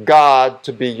God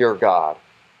to be your God.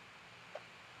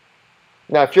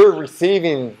 Now, if you're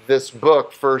receiving this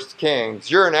book, 1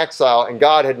 Kings, you're in exile and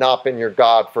God had not been your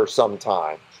God for some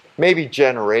time. Maybe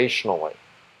generationally.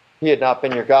 He had not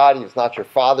been your God. He was not your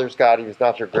father's God. He was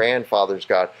not your grandfather's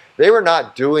God. They were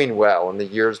not doing well in the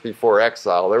years before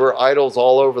exile. There were idols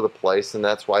all over the place, and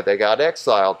that's why they got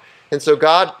exiled. And so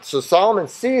Solomon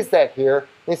sees that here.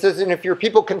 And he says, and if your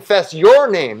people confess your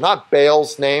name, not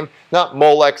Baal's name, not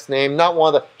Molech's name, not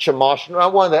one of the Chemosh,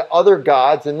 not one of the other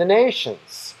gods in the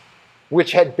nations,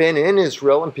 which had been in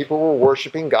Israel, and people were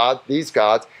worshiping these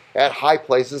gods at high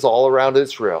places all around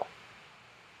Israel.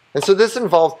 And so this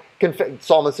involves,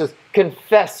 Solomon says,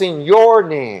 confessing your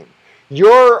name.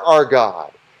 You're our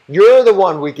God. You're the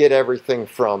one we get everything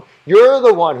from. You're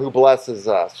the one who blesses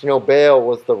us. You know, Baal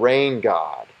was the rain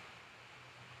god.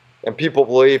 And people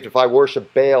believed if I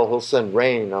worship Baal, he'll send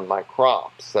rain on my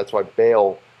crops. That's why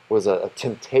Baal was a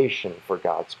temptation for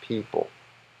God's people.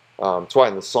 That's why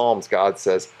in the Psalms God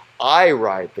says, I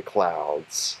ride the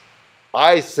clouds.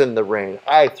 I send the rain.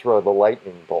 I throw the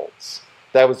lightning bolts.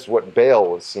 That was what Baal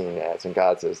was seen as. And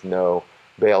God says, no,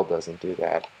 Baal doesn't do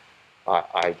that.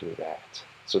 I do that.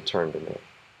 So turn to me.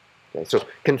 Okay, so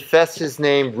confess his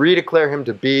name, redeclare him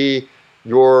to be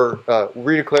your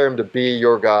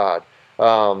God.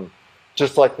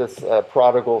 Just like this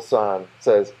prodigal son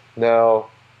says, no,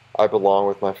 I belong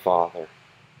with my father,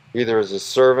 either as his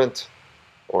servant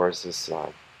or as his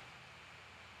son.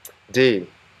 D,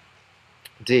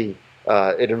 it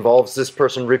involves this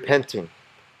person repenting,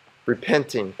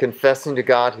 confessing to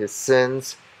God his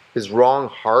sins, his wrong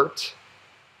heart,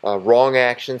 wrong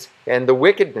actions, and the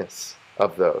wickedness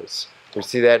of those. We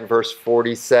see that in verse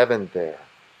 47 there.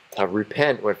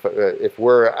 Repent. If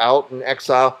we're out in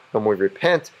exile and we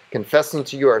repent, confessing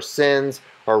to you our sins,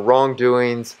 our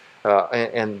wrongdoings,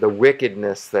 and the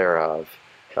wickedness thereof,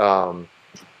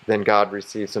 then God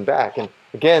receives him back. And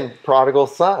again, prodigal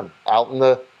son out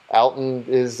in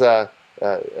his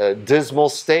dismal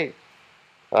state.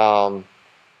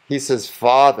 He says,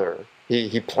 Father.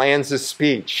 He plans his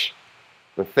speech.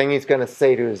 The thing he's going to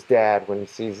say to his dad when he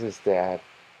sees his dad.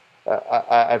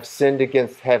 I've sinned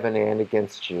against heaven and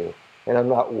against you, and I'm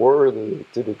not worthy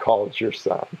to be called your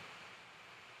son.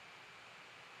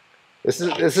 This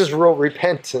is real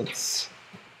repentance.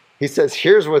 He says,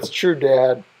 here's what's true,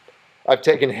 Dad. I've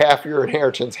taken half your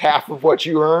inheritance, half of what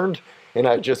you earned, and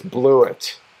I just blew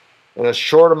it in a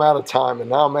short amount of time,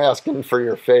 and now I'm asking for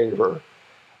your favor.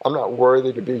 I'm not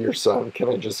worthy to be your son. Can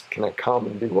I come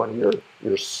and be one of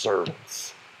your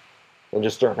servants and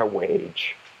just earn a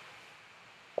wage?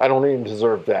 I don't even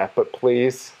deserve that, but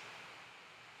please.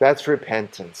 That's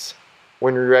repentance.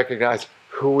 When we recognize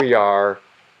who we are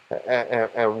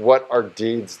and what our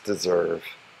deeds deserve.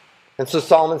 And so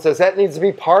Solomon says that needs to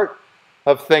be part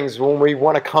of things when we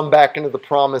want to come back into the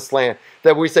promised land.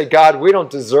 That we say, God, we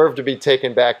don't deserve to be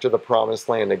taken back to the promised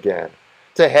land again.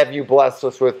 To have you bless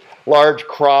us with large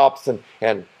crops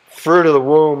and fruit of the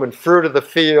womb and fruit of the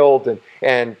field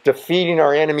and defeating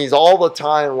our enemies all the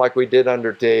time like we did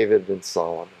under David and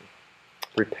Solomon.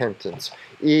 Repentance.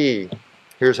 E,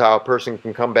 here's how a person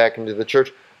can come back into the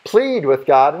church. Plead with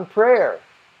God in prayer.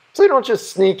 So they don't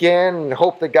just sneak in and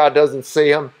hope that God doesn't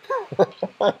see them.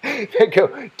 They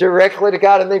go directly to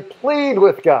God and they plead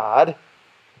with God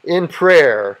in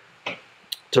prayer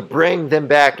to bring them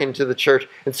back into the church.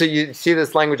 And so you see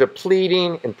this language of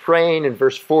pleading and praying in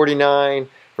verse 49,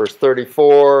 verse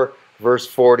 34, verse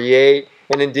 48.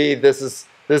 And indeed, this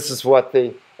is what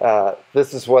the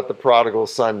prodigal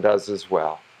son does as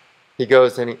well. He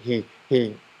goes and he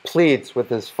pleads with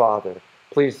his father,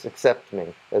 please accept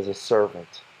me as a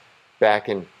servant back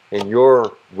in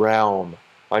your realm,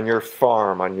 on your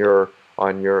farm, on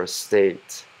your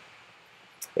estate.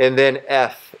 And then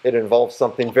F, it involves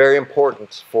something very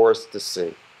important for us to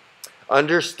see.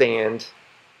 Understand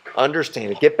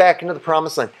it. Get back into the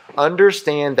promised land.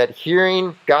 Understand that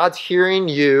God's hearing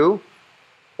you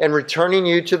and returning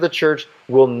you to the church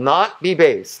will not be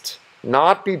based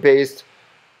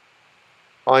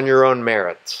on your own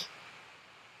merit.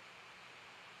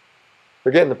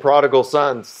 Again, the prodigal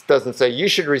son doesn't say, you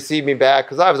should receive me back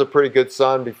because I was a pretty good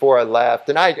son before I left.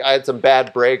 And I had some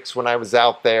bad breaks when I was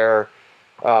out there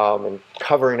and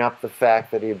covering up the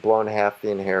fact that he had blown half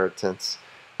the inheritance.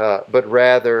 But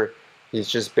rather,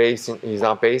 he's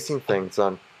not basing things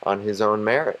on his own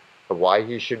merit of why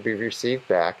he should be received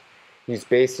back. He's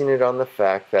basing it on the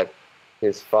fact that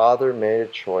his father made a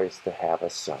choice to have a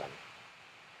son.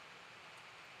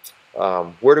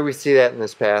 Where do we see that in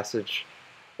this passage?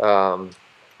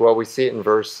 Well, we see it in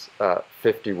verse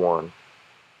 51.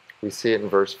 We see it in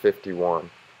verse 51.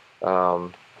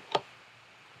 Let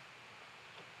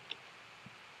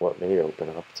me open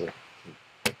up to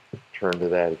turn to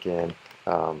that again.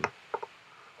 And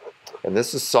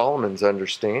this is Solomon's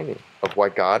understanding of why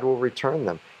God will return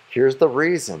them. Here's the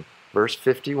reason. Verse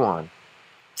 51.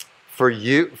 For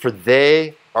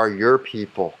they are your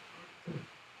people.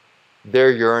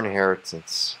 They're your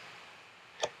inheritance.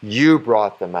 You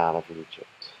brought them out of Egypt.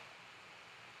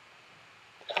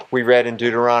 We read in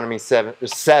Deuteronomy 7,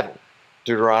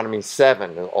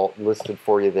 all listed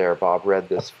for you there. Bob read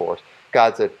this for us.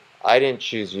 God said, I didn't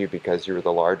choose you because you were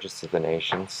the largest of the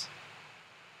nations,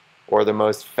 or the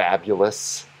most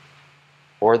fabulous,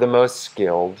 or the most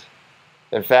skilled.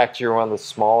 In fact, you're one of the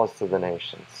smallest of the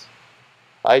nations.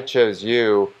 I chose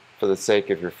you for the sake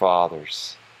of your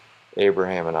fathers,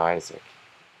 Abraham and Isaac.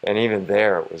 And even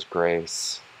there it was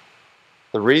grace.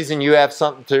 The reason you have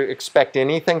something to expect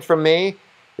anything from me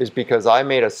is because I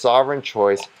made a sovereign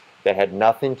choice that had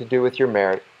nothing to do with your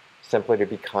merit, simply to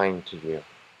be kind to you.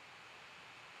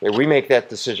 We make that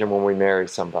decision when we marry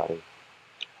somebody.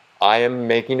 I am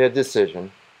making a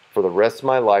decision for the rest of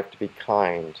my life to be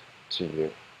kind to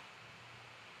you.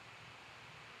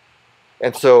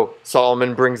 And so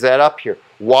Solomon brings that up here.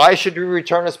 Why should you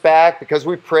return us back? Because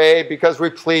we prayed, because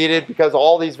we pleaded, because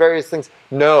all these various things.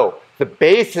 No, the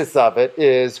basis of it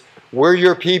is we're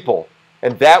your people,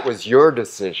 and that was your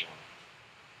decision.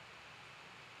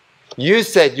 You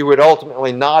said you would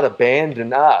ultimately not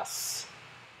abandon us.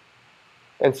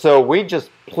 And so we just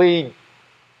plead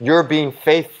you're being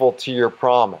faithful to your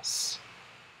promise.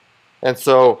 And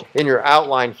so in your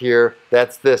outline here,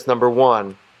 that's this. Number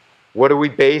one, what do we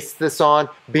base this on?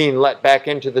 Being let back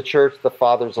into the church, the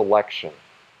Father's election.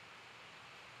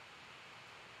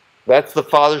 That's the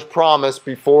Father's promise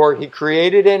before He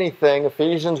created anything,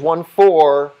 Ephesians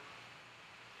 1:4,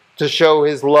 to show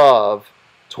His love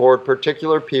toward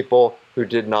particular people who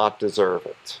did not deserve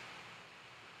it.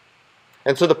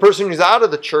 And so the person who's out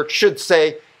of the church should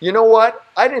say, you know what?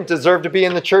 I didn't deserve to be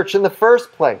in the church in the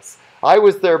first place. I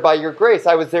was there by your grace.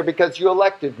 I was there because you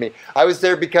elected me. I was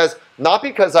there not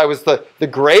because I was the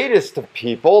greatest of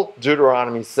people,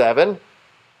 Deuteronomy 7.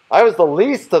 I was the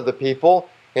least of the people,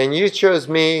 and you chose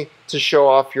me to show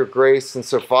off your grace. And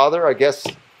so, Father, I guess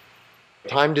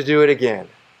time to do it again.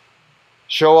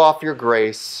 Show off your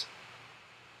grace.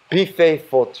 Be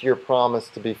faithful to your promise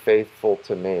to be faithful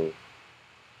to me,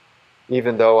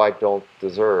 even though I don't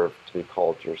deserve to be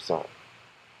called your son.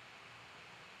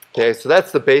 Okay, so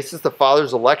that's the basis, the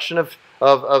Father's election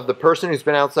of the person who's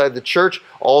been outside the church.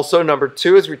 Also, number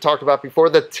two, as we talked about before,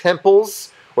 the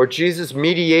temples, or Jesus'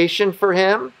 mediation for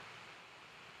him.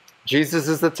 Jesus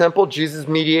is the temple, Jesus'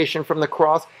 mediation from the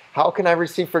cross. How can I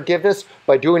receive forgiveness?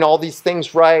 By doing all these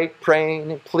things right,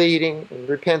 praying and pleading and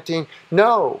repenting?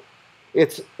 No.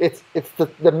 It's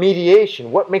the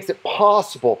mediation. What makes it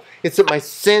possible? It's that my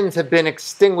sins have been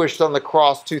extinguished on the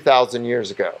cross 2,000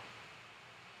 years ago.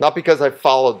 Not because I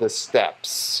followed the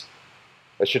steps.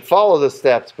 I should follow the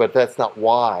steps, but that's not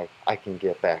why I can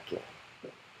get back in.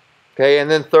 Okay, and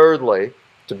then thirdly,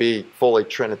 to be fully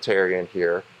Trinitarian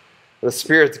here, the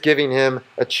Spirit's giving him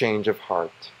a change of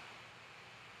heart.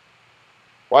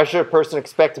 Why should a person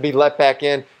expect to be let back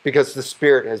in? Because the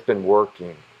Spirit has been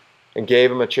working and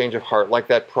gave him a change of heart, like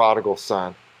that prodigal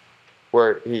son,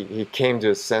 where he came to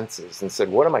his senses and said,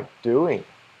 what am I doing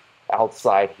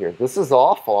outside here? This is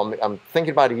awful. I'm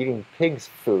thinking about eating pig's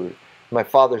food. My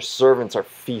father's servants are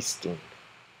feasting.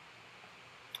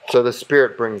 So the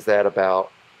Spirit brings that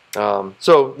about.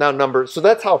 So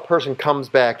that's how a person comes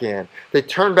back in. They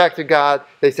turn back to God.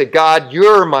 They say, God,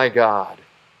 you're my God.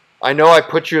 I know I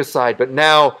put you aside, but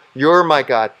now you're my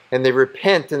God. And they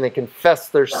repent and they confess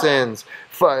their sins.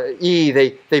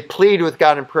 They plead with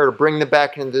God in prayer to bring them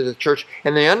back into the church.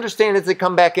 And they understand as they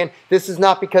come back in, this is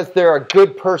not because they're a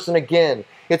good person again.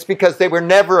 It's because they were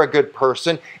never a good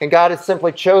person. And God has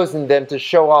simply chosen them to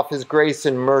show off His grace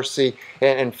and mercy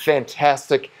and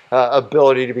fantastic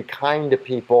ability to be kind to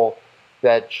people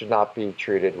that should not be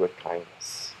treated with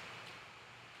kindness.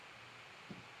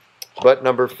 But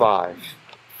number 5,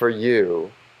 for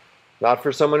you, not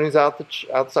for someone who's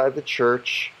outside the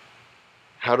church,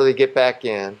 how do they get back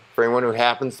in? For anyone who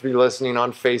happens to be listening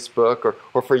on Facebook,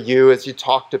 or for you as you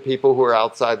talk to people who are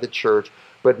outside the church,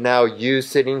 but now you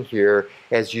sitting here,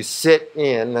 as you sit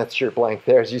in, that's your blank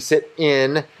there, as you sit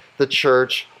in the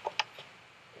church,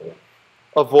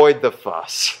 avoid the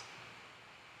fuss.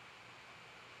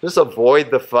 Just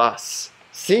avoid the fuss.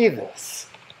 See this.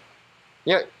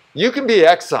 You can be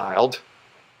exiled.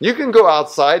 You can go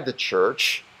outside the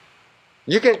church.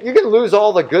 You can lose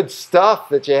all the good stuff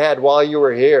that you had while you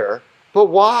were here. But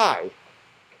why?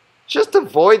 Just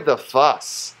avoid the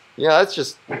fuss.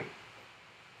 That's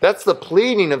the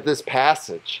pleading of this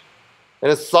passage.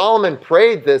 And as Solomon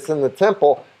prayed this in the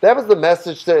temple, that was the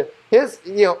message to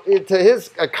his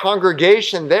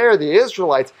congregation there, the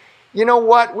Israelites. You know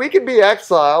what? We could be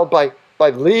exiled by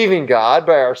leaving God,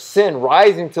 by our sin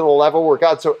rising to the level where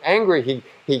God's so angry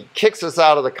He kicks us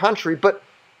out of the country. But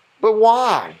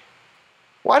why?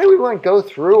 Why do we want to go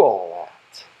through all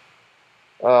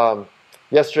that?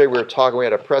 Yesterday we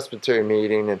had a Presbytery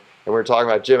meeting, and we were talking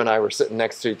about Jim and I were sitting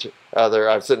next to each other.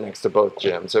 I was sitting next to both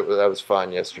Jims. That was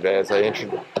fun yesterday. As I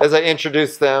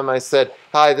introduced them, I said,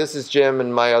 "Hi, this is Jim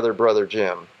and my other brother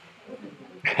Jim."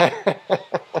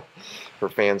 For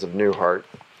fans of Newhart.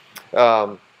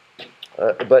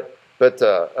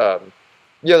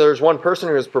 There's one person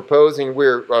who was proposing,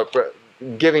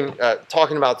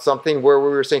 talking about something where we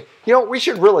were saying, we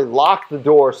should really lock the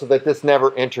door so that this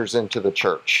never enters into the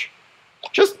church.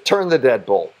 Just turn the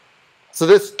deadbolt. So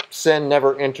this sin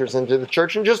never enters into the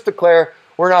church, and just declare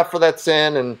we're not for that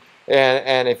sin,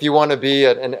 and if you want to be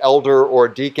an elder or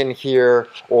a deacon here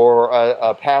or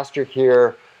a pastor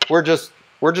here, we're just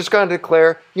going to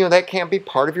declare, that can't be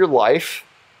part of your life.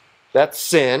 That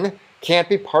sin can't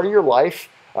be part of your life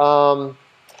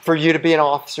for you to be an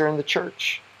officer in the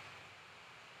church.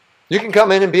 You can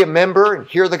come in and be a member and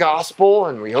hear the gospel,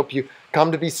 and we hope you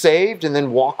come to be saved and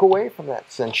then walk away from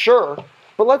that sin. Sure,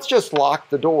 but let's just lock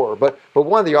the door. But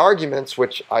one of the arguments,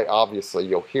 which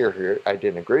you'll hear here, I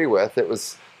didn't agree with, it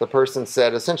was the person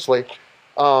said essentially,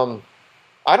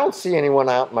 I don't see anyone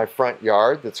out in my front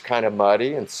yard that's kind of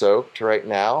muddy and soaked right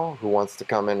now who wants to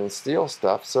come in and steal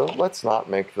stuff. So let's not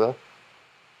turn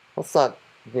the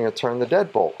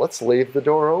deadbolt. Let's leave the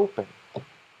door open.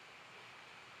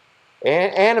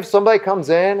 And if somebody comes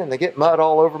in and they get mud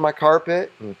all over my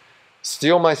carpet and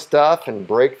steal my stuff and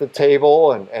break the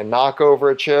table and knock over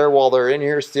a chair while they're in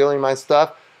here stealing my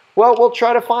stuff, well, we'll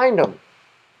try to find them.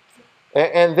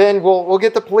 And then we'll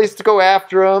get the police to go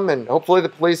after them, and hopefully the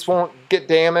police won't get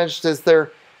damaged as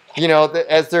they're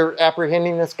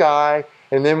apprehending this guy.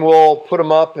 And then we'll put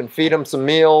him up and feed him some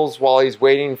meals while he's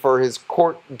waiting for his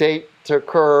court date to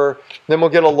occur. Then we'll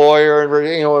get a lawyer,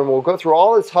 and we'll go through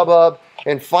all this hubbub,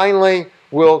 and finally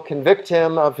we'll convict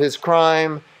him of his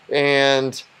crime,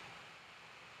 and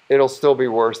it'll still be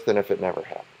worse than if it never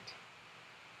happened.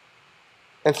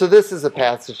 And so this is a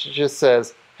passage that just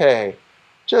says, hey,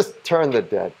 just turn the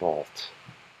deadbolt.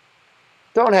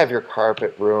 Don't have your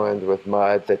carpet ruined with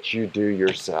mud that you do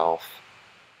yourself.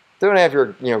 Don't have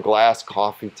your glass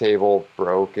coffee table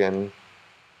broken.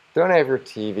 Don't have your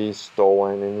TV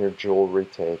stolen and your jewelry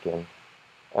taken.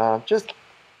 Just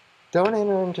don't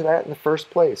enter into that in the first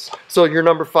place. So your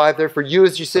number 5 there for you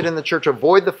as you sit in the church,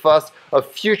 avoid the fuss of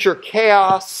future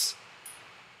chaos,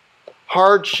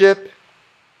 hardship,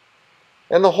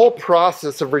 and the whole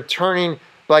process of returning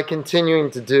by continuing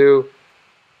to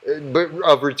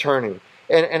returning.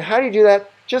 And how do you do that?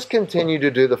 Just continue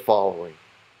to do the following.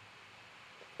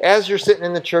 As you're sitting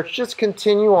in the church, just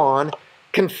continue on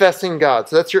confessing God.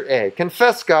 So that's your A.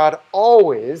 Confess God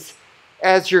always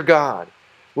as your God,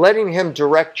 letting Him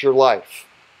direct your life.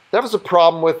 That was a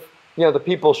problem with the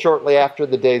people shortly after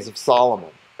the days of Solomon.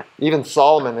 Even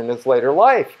Solomon in his later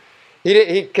life.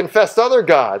 He confessed other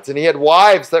gods, and he had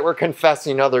wives that were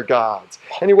confessing other gods.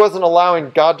 And he wasn't allowing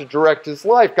God to direct his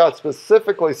life. God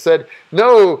specifically said,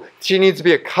 no, she needs to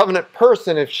be a covenant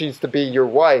person if she's to be your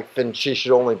wife, and she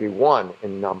should only be one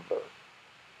in number.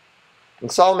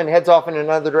 And Solomon heads off in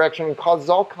another direction and causes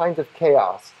all kinds of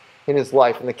chaos in his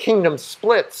life. And the kingdom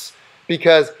splits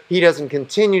because he doesn't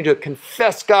continue to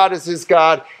confess God as his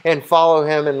God and follow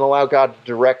Him and allow God to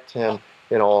direct him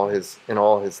in all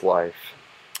his life.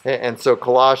 And so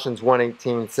Colossians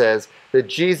 1:18 says that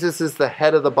Jesus is the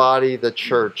head of the body, the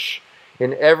church.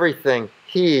 In everything,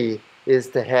 he is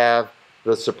to have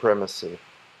the supremacy.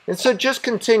 And so just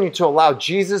continue to allow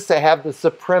Jesus to have the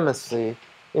supremacy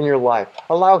in your life.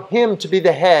 Allow him to be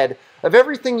the head of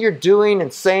everything you're doing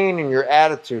and saying and your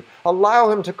attitude. Allow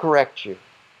him to correct you.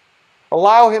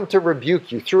 Allow him to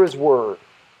rebuke you through his word.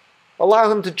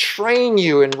 Allow him to train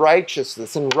you in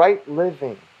righteousness and right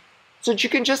living so that you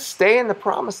can just stay in the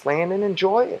promised land and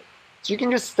enjoy it. So you can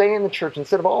just stay in the church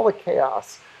instead of all the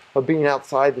chaos of being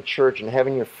outside the church and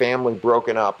having your family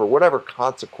broken up or whatever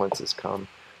consequences come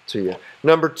to you.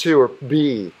 Number 2, or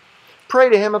B, pray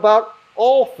to him about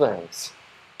all things.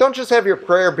 Don't just have your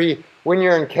prayer be when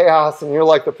you're in chaos and you're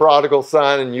like the prodigal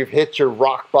son and you've hit your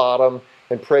rock bottom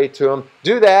and pray to him.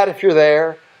 Do that if you're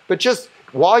there, but just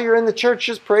while you're in the church,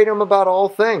 just pray to him about all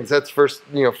things. That's First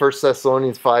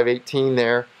Thessalonians 5:18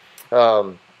 there.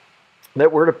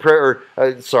 That word of prayer,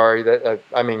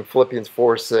 Philippians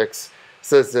 4:6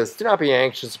 says this: do not be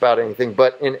anxious about anything,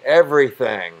 but in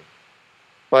everything,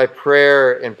 by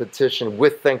prayer and petition,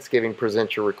 with thanksgiving,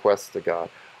 present your requests to God.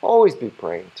 Always be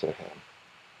praying to him.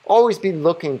 Always be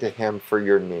looking to him for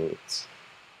your needs.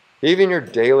 Even your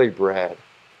daily bread.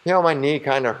 My knee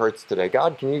kind of hurts today.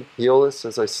 God, can you heal this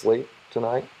as I sleep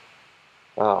tonight?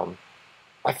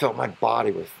 I felt my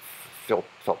body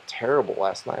felt terrible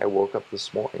last night. I woke up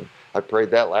this morning. I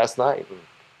prayed that last night, and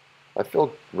I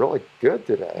feel really good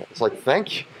today. It's like,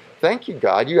 thank you,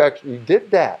 God. You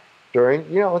did that during,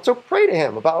 and so pray to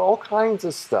him about all kinds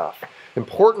of stuff,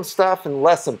 important stuff and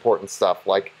less important stuff,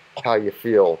 like how you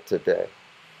feel today.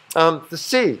 To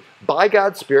see, by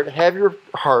God's Spirit, have your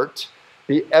heart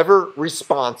be ever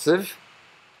responsive,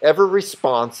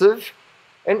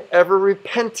 and ever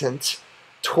repentant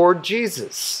toward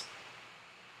Jesus.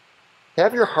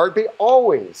 Have your heart be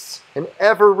always and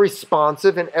ever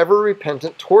responsive and ever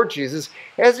repentant toward Jesus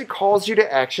as he calls you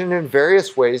to action in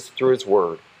various ways through his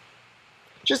word.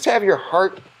 Just have your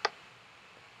heart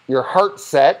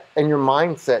set and your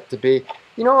mindset to be,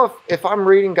 if I'm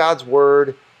reading God's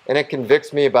word and it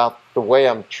convicts me about the way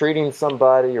I'm treating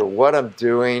somebody or what I'm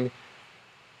doing,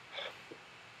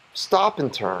 stop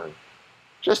and turn.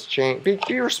 Just change.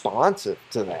 Be responsive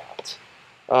to that,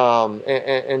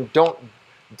 and don't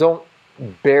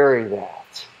bury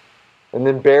that, and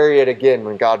then bury it again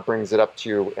when God brings it up to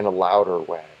you in a louder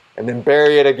way, and then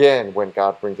bury it again when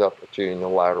God brings it up to you in a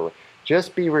louder way.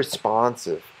 Just be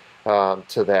responsive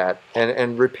to that,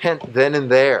 and repent then and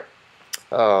there.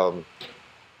 Allow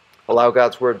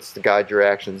God's words to guide your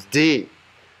actions. D,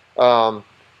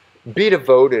 be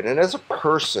devoted, and as a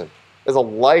person, as a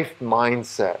life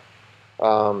mindset,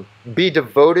 be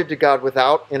devoted to God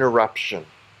without interruption.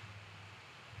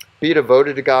 Be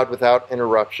devoted to God without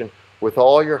interruption with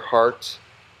all your heart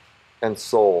and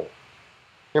soul.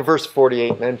 In verse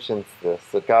 48 mentions this,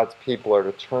 that God's people are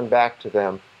to turn back to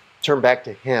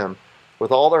him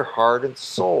with all their heart and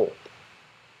soul.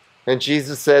 And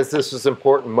Jesus says this was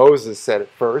important. Moses said it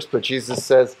first, but Jesus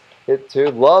says it too.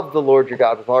 Love the Lord your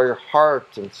God with all your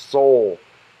heart and soul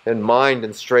and mind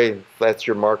and strength. That's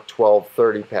your Mark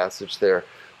 12:30 passage there.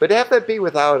 But have that be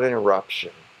without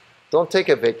interruption. Don't take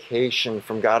a vacation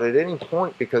from God at any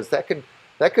point, because that could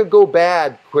go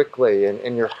bad quickly,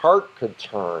 and your heart could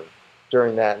turn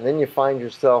during that. And then you find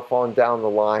yourself on down the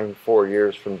line 4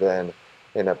 years from then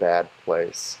in a bad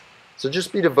place. So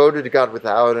just be devoted to God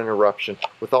without interruption,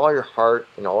 with all your heart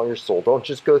and all your soul. Don't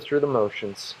just go through the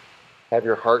motions. Have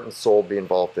your heart and soul be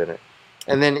involved in it.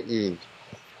 And then E,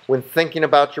 when thinking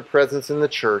about your presence in the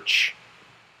church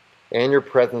and your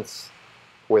presence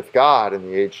with God in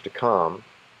the age to come,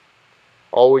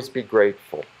 always be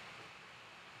grateful.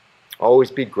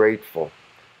 Always be grateful.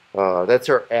 That's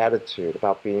our attitude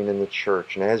about being in the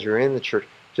church. And as you're in the church,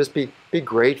 just be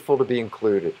grateful to be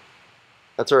included.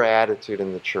 That's our attitude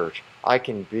in the church. I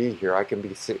can be here. I can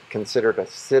be considered a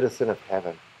citizen of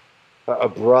heaven, a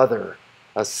brother,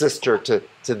 a sister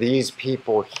to these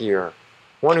people here.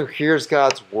 One who hears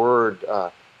God's word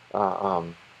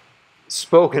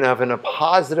spoken of in a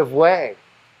positive way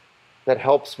that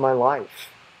helps my life.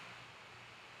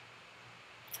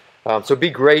 So be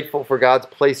grateful for God's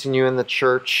placing you in the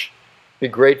church. Be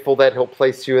grateful that he'll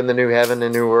place you in the new heaven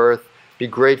and new earth. Be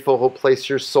grateful he'll place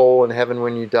your soul in heaven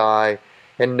when you die.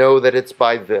 And know that it's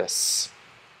by this.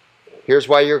 Here's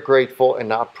why you're grateful and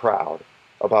not proud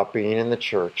about being in the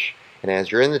church. And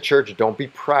as you're in the church, don't be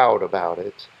proud about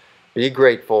it. Be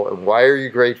grateful. And why are you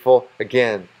grateful?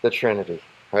 Again, the Trinity,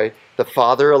 right? The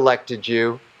Father elected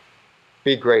you.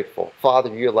 Be grateful. Father,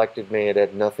 you elected me. It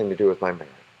had nothing to do with my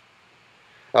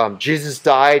merit. Jesus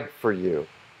died for you.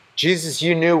 Jesus,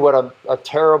 you knew what a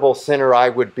terrible sinner I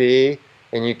would be,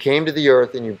 and you came to the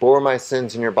earth and you bore my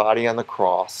sins in your body on the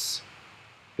cross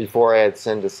before I had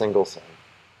sinned a single sin.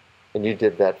 And you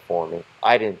did that for me.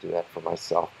 I didn't do that for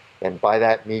myself. And by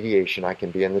that mediation, I can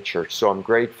be in the church. So I'm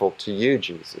grateful to you,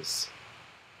 Jesus.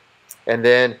 And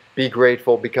then be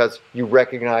grateful because you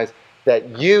recognize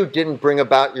that you didn't bring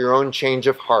about your own change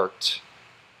of heart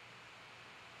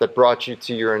that brought you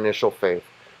to your initial faith,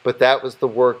 but that was the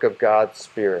work of God's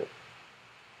Spirit.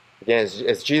 Again,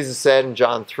 as Jesus said in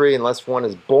John 3, unless one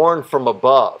is born from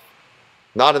above,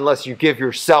 not unless you give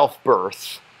yourself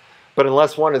birth, but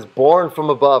unless one is born from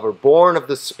above or born of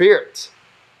the Spirit,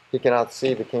 he cannot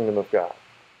see the kingdom of God.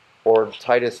 Or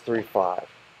Titus 3:5,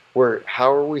 where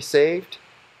how are we saved?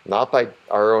 Not by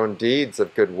our own deeds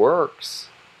of good works,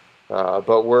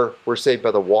 but we're saved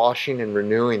by the washing and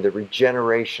renewing, the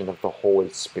regeneration of the Holy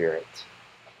Spirit.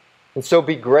 And so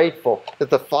be grateful that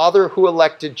the Father who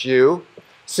elected you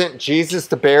sent Jesus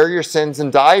to bear your sins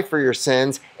and die for your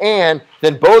sins, and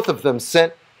then both of them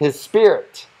sent his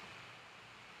Spirit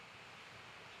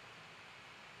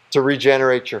to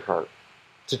regenerate your heart,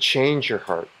 to change your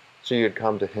heart, so you'd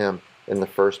come to him in the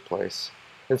first place.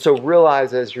 And so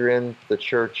realize as you're in the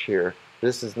church here,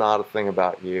 this is not a thing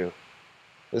about you.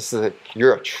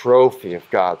 You're a trophy of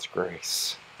God's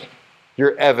grace.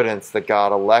 You're evidence that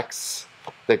God elects,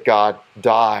 that God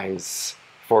dies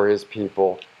for his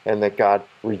people, and that God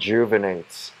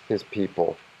rejuvenates his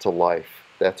people to life.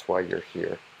 That's why you're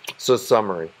here. So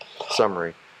summary.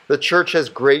 The church has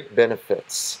great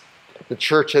benefits. The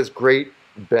church has great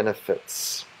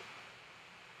benefits.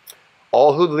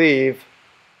 All who leave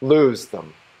lose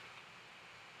them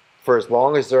for as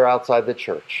long as they're outside the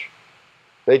church.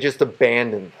 They just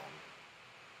abandon them.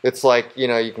 It's like, you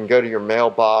can go to your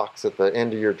mailbox at the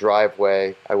end of your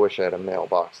driveway. I wish I had a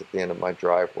mailbox at the end of my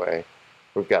driveway.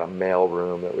 We've got a mail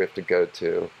room that we have to go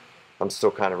to. I'm still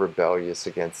kind of rebellious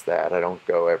against that. I don't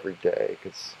go every day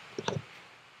because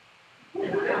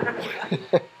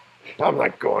I'm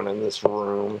not going in this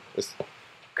room, this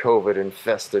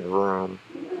COVID-infested room.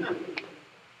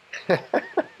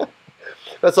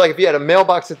 That's like if you had a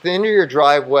mailbox at the end of your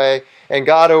driveway and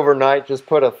God overnight just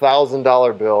put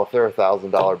 $1,000 bill, if there are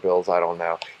 $1,000 bills, I don't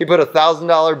know. He put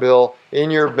 $1,000 bill in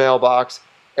your mailbox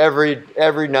every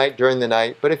night during the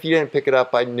night, but if you didn't pick it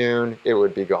up by noon, it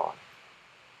would be gone.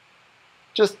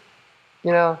 Just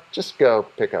go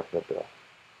pick up the bill.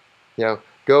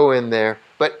 Go in there.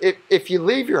 But if you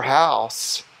leave your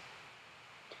house,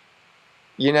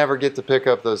 you never get to pick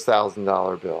up those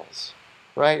 $1,000 bills.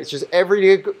 Right? It's just every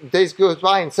day goes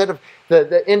by. Instead of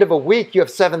the end of a week, you have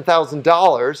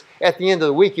 $7,000. At the end of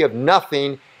the week, you have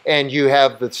nothing, and you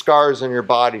have the scars on your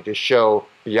body to show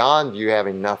beyond you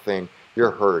having nothing,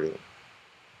 you're hurting.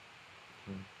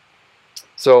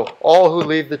 So all who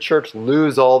leave the church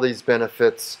lose all these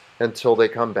benefits until they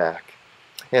come back.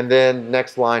 And then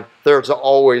next line, there's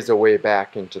always a way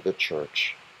back into the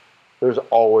church. There's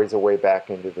always a way back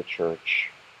into the church.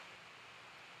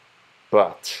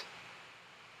 But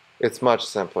it's much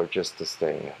simpler just to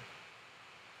stay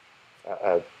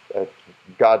in.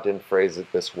 God didn't phrase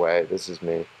it this way. This is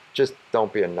me. Just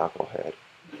don't be a knucklehead.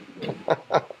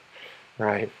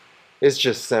 Right? It's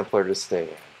just simpler to stay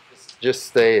in. Just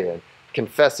stay in.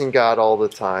 Confessing God all the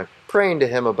time. Praying to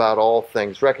him about all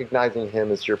things. Recognizing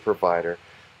him as your provider.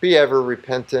 Be ever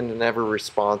repentant and ever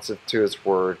responsive to his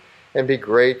word. And be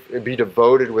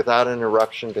devoted without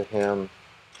interruption to him.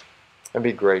 And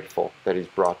be grateful that he's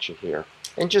brought you here.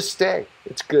 And just stay.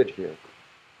 It's good here.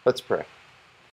 Let's pray.